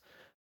rules.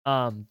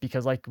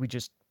 Because like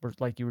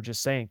you were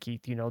just saying,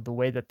 Keith, the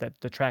way that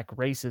the track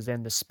races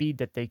and the speed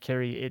that they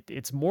carry,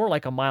 it's more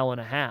like a mile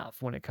and a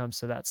half when it comes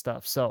to that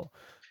stuff. So,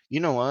 You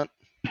know what?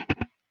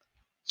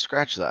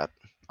 Scratch that.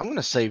 I'm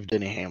gonna save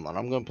Denny Hamlin.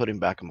 I'm gonna put him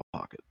back in my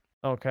pocket.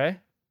 okay.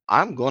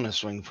 I'm gonna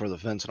swing for the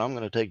fence, and I'm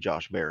gonna take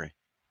Josh Berry.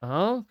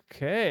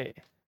 Okay.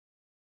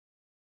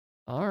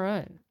 All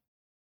right.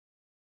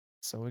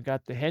 So we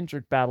got the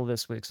Hendrick battle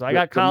this week. So I The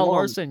got the Kyle more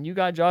Larson, you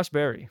got Josh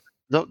Berry.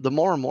 the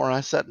more and more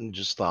I sat and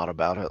just thought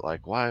about it,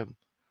 like, why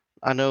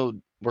I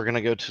know we're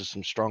gonna go to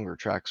some stronger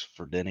tracks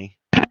for Denny.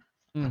 I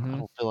Mhm.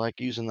 don't feel like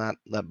using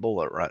that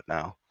bullet right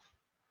now.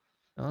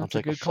 Oh, I'll that's a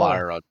take a good call.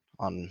 flyer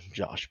on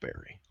Josh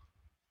Berry.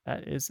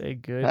 That is a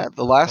good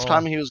The last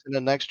time call. he was in a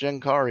next gen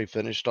car, he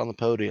finished on the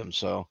podium.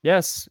 So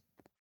Yes.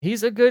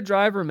 He's a good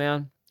driver,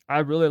 man. I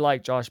really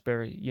like Josh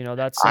Berry.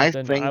 That's I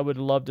something I think would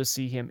love to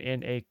see him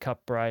in a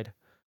cup ride.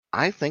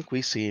 I think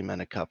we see him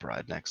in a cup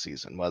ride next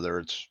season. Whether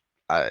it's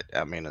I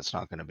mean it's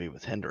not going to be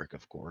with Hendrick,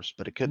 of course,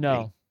 but it could be.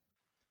 No.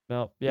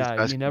 No. These Yeah,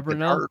 guys you could never get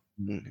know. hurt,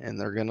 and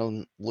they're going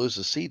to lose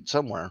a seat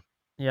somewhere.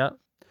 Yeah.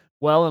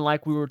 Well, and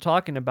like we were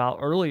talking about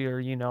earlier,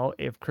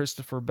 if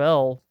Christopher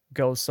Bell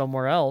goes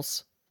somewhere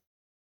else,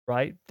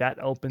 right? That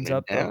opens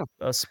up Yeah,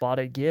 a spot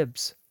at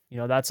Gibbs.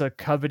 That's a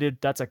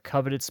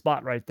coveted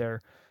spot right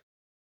there.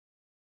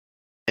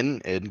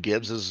 and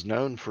Gibbs is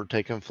known for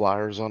taking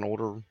flyers on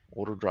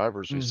older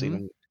drivers. We've seen Mhm.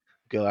 him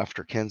go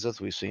after Kenseth.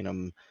 We've seen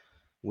him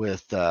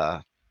with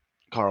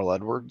Carl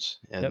Edwards,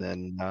 and Yep.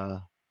 then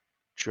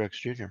Truex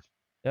Jr.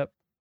 Yep.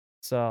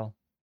 So,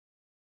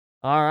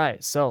 all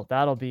right. So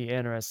that'll be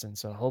interesting.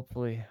 So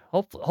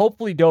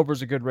hopefully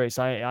Dover's a good race.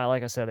 I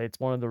like I said, it's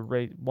one of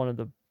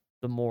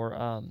the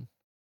more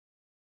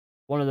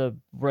one of the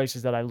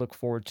races that I look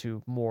forward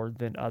to more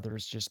than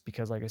others just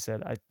because like I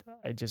said,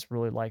 I just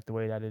really like the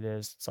way that it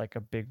is. It's like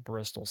a big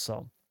Bristol.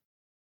 So,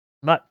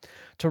 but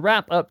to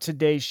wrap up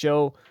today's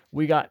show,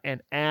 we got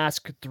an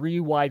Ask Three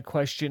Wide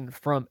question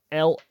from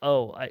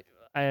LO.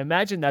 I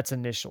imagine that's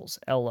initials,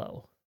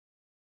 LO.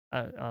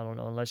 I don't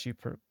know unless you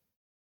put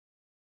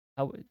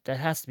that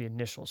has to be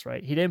initials,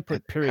 right? He didn't It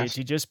put periods. has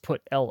He just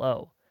put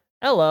LO.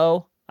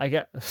 LO. I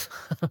get.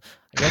 I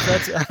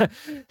guess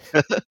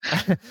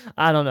that's.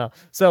 I don't know.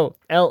 So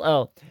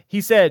LO. He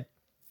said,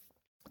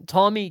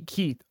 Tommy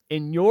Keith,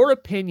 In your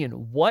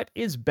opinion, what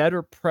is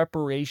better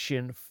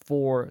preparation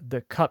for the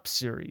Cup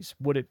Series?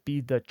 Would it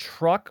be the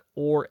truck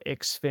or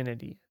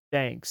Xfinity?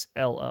 Thanks,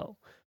 LO.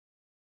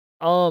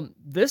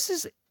 This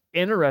is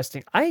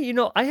interesting. I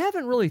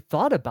haven't really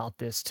thought about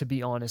this, to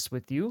be honest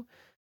with you,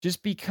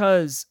 just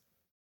because,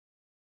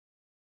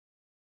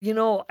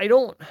 I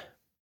don't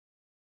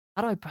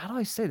how do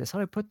I say this? How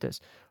do I put this?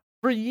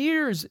 For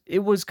years, it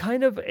was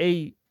kind of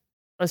a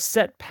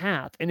set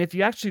path. And if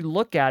you actually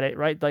look at it,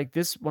 right, like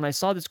this, when I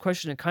saw this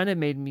question, it kind of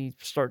made me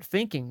start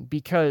thinking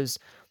because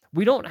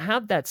we don't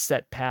have that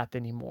set path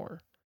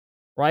anymore,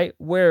 right?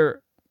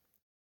 Where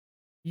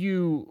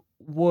you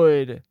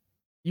would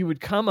you would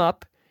come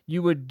up,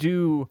 you would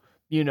do,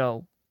 you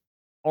know,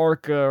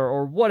 ARCA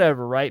or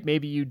whatever, right?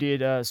 Maybe you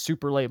did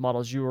super late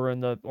models. You were in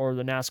the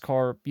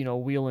NASCAR,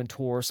 wheel and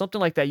tour, or something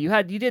like that.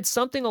 You did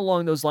something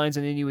along those lines,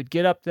 and then you would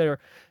get up there,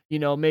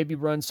 maybe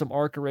run some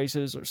ARCA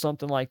races or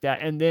something like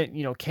that, and then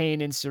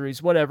K&N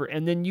series, whatever,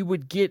 and then you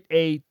would get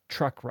a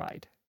truck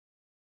ride,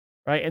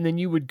 right? And then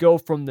you would go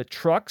from the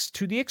trucks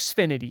to the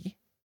Xfinity,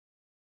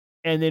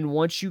 and then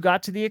once you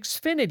got to the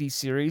Xfinity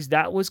series,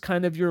 that was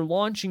kind of your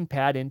launching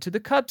pad into the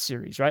Cup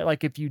series, right?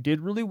 Like if you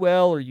did really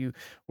well or you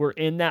were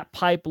in that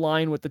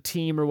pipeline with the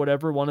team or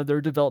whatever, one of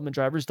their development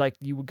drivers, like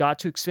you got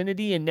to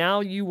Xfinity and now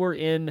you were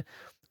in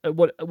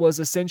what was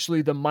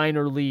essentially the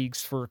minor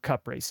leagues for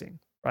Cup racing,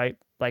 right?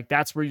 Like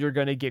that's where you're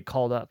going to get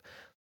called up.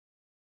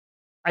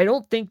 I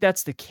don't think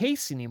that's the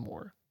case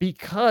anymore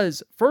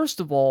because, first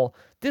of all,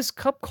 this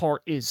Cup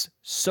car is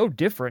so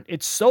different.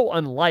 It's so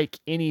unlike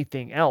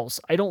anything else.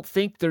 I don't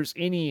think there's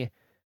any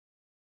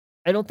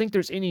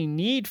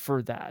need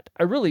for that.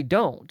 I really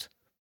don't.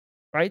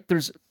 Right?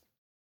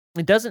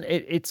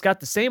 It's got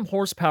the same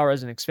horsepower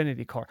as an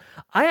Xfinity car.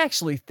 I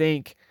actually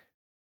think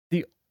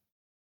the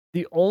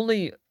the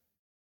only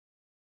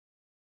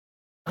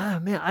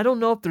man, I don't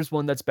know if there's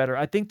one that's better.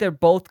 I think they're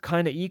both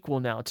kind of equal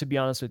now, to be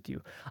honest with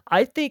you.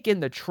 I think in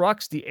the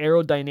trucks, the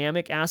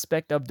aerodynamic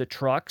aspect of the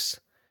trucks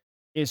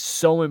is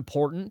so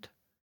important.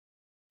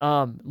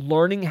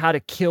 Learning how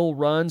to kill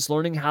runs,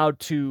 learning how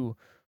to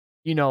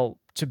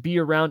be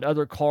around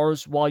other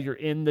cars while you're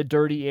in the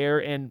dirty air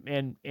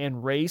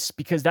and race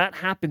because that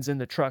happens in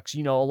the trucks.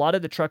 A lot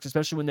of the trucks,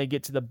 especially when they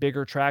get to the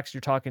bigger tracks,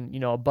 you're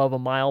talking, above a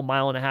mile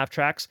and a half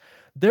tracks,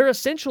 they're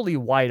essentially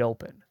wide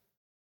open,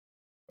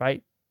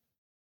 right?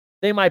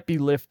 They might be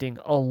lifting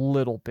a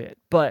little bit,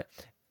 but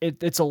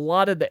it's a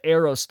lot of the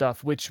aero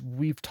stuff, which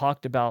we've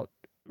talked about,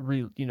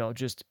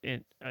 just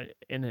in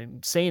an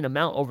insane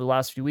amount over the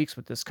last few weeks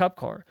with this Cup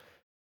car.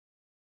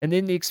 And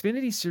then the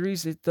Xfinity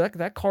series,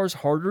 that car's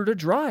harder to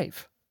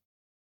drive.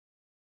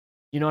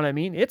 You know what I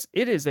mean? It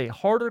is a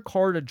harder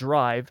car to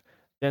drive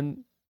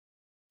than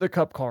the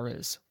Cup car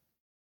is.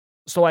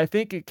 So I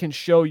think it can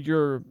show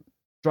your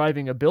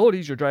driving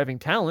abilities, your driving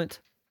talent,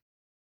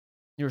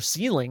 your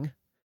ceiling.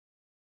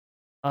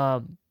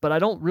 But I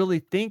don't really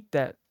think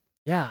that.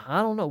 Yeah,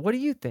 I don't know. What do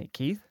you think,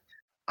 Keith?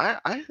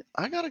 I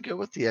gotta go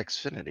with the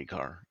Xfinity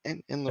car,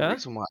 and the Yeah,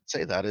 reason why I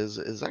say that is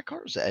that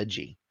car's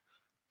edgy.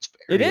 It's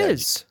it very edgy,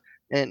 is.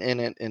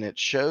 and it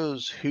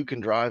shows who can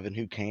drive and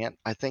who can't.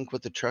 I think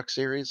with the truck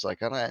series,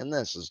 like, and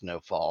this is no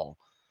fall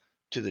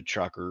to the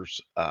truckers.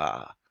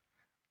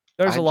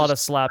 There's I a lot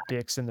just of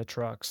slapdicks in the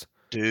trucks.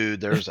 Dude,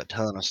 there's a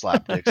ton of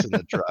slapdicks in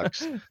the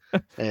trucks,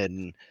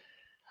 and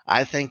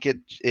I think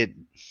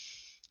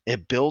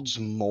it builds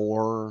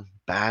more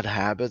bad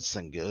habits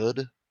than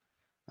good.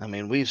 I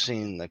mean, we've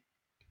seen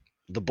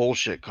the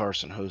bullshit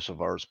Carson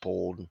Hocevar's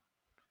pulled.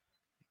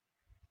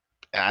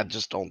 I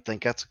just don't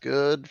think that's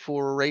good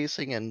for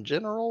racing in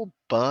general,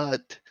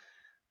 but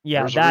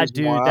Yeah, there's a that reason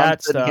dude, why I'm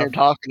that sitting here stuff.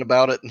 talking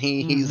about it, and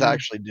he's Mhm.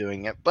 actually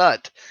doing it.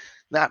 But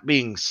that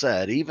being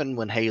said, even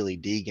when Haley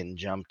Deegan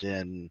jumped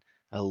in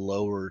a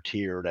lower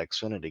tiered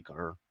Xfinity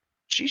car,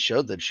 she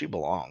showed that she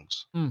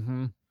belongs.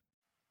 Mhm.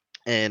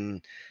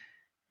 And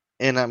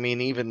I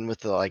mean, even with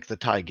the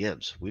Ty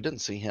Gibbs, we didn't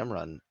see him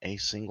run a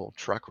single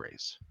truck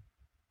race.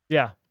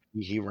 Yeah.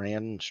 He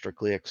ran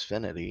strictly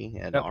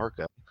Xfinity and Yep.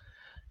 ARCA.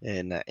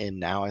 And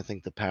now I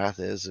think the path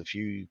is if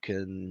you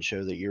can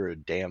show that you're a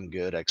damn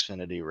good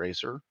Xfinity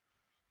racer,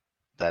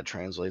 that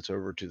translates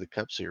over to the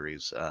Cup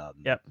Series.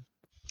 Yep.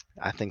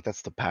 I think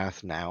that's the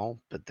path now.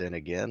 But then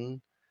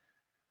again,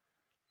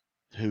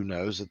 who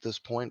knows at this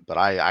point? But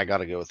I got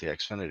to go with the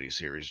Xfinity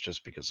Series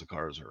just because the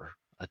cars are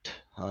a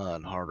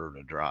ton harder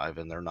to drive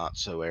and they're not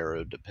so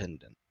aero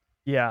dependent.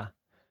 Yeah.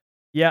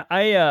 Yeah,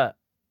 I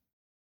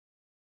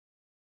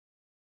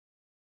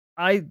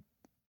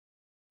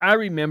I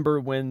remember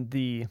when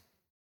the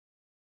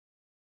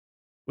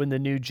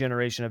new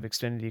generation of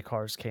Xfinity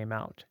cars came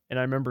out, and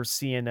I remember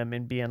seeing them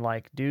and being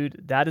like, "Dude,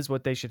 that is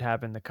what they should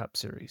have in the Cup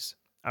Series."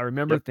 I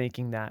remember Yep.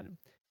 thinking that,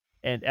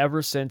 and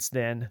ever since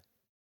then,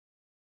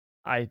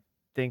 I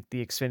think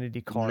the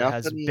Xfinity car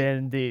has Nothing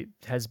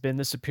been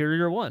the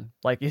superior one.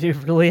 Like, it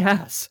really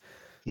has.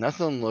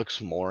 nothing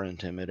looks more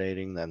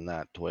intimidating than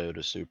that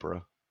Toyota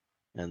Supra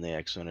in the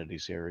Xfinity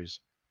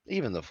series.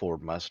 Even the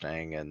Ford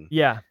Mustang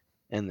Yeah.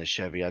 and the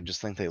Chevy, I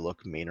just think they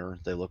look meaner.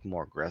 They look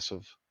more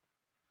aggressive.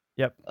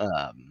 Yep.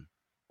 Um,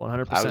 I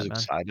was 100%, man.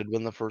 excited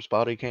when the first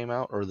body came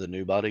out or the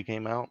new body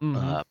came out.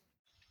 Mhm.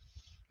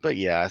 But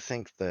yeah, I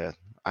think that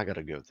I got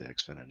to go with the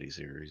Xfinity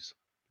series.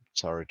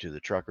 Sorry to the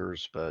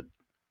truckers, but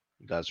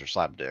you guys are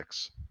slap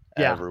dicks.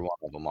 Yeah. Every one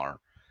of them are.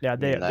 Yeah, I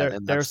mean that,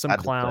 and they're that's some sad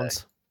to say.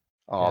 clowns.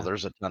 Oh, Yeah.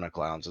 there's a ton of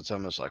clowns. It's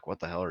almost like, what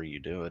the hell are you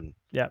doing?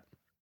 Yep.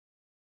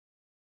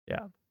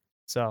 Yeah.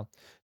 So,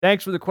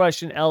 thanks for the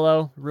question,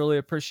 Lo. Really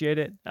appreciate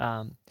it.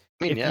 I mean,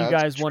 If you yeah, it's a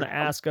guys true wanna stumper.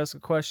 ask us a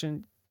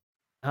question,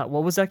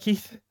 what was that,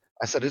 Keith?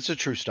 I said it's a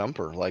true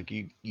stumper. Like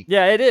you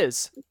Yeah, it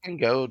is. can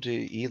go to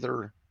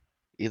either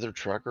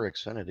truck or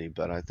Xfinity,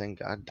 but I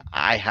think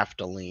I have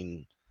to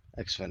lean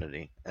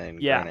Xfinity.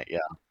 And Yeah, granted, yeah,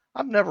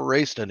 I've never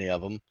raced any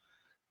of them,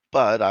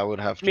 but I would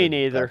have me to.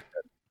 neither.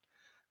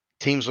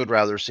 Teams would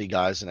rather see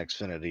guys in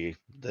Xfinity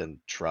than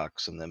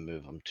trucks, and then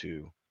move them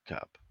to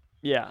Cup.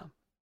 Yeah.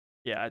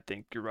 Yeah, I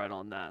think you're right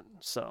on that.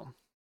 So,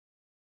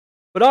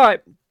 but all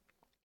right,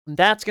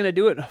 that's gonna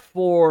do it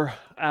for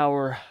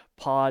our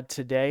pod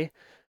today.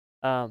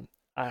 Um,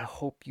 I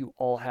hope you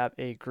all have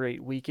a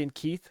great weekend.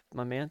 Keith,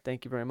 my man,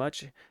 thank you very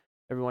much.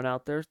 Everyone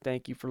out there,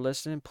 thank you for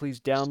listening.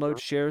 Please download,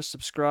 share,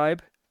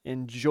 subscribe.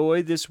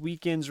 Enjoy this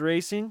weekend's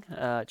racing.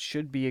 It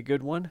should be a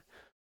good one,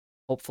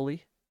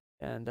 hopefully.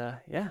 And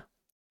yeah,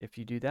 if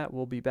you do that,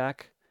 we'll be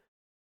back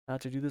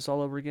to do this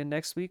all over again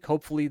next week.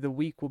 Hopefully, the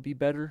week will be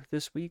better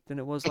this week than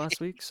it was last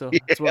week. So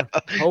that's what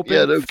I'm Yeah, yeah, hoping.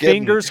 no kidding.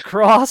 Fingers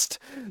crossed.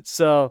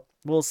 So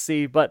we'll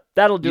see. But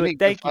that'll You do it. need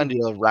to Thank find you.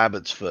 you a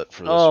rabbit's foot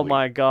for this Oh week.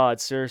 my God,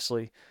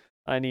 seriously.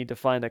 I need to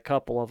find a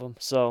couple of them.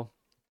 So,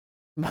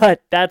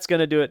 but that's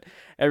going to do it,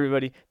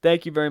 everybody.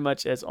 Thank you very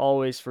much, as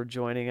always, for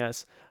joining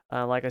us.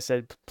 Like I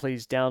said,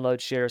 please download,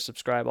 share,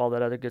 subscribe, all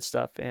that other good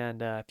stuff.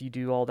 And if you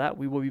do all that,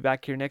 we will be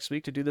back here next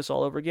week to do this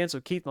all over again.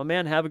 So, Keith, my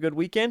man, have a good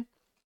weekend.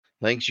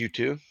 Thanks, you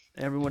too.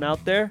 Everyone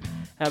out there,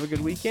 have a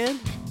good weekend.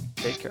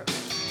 Take care.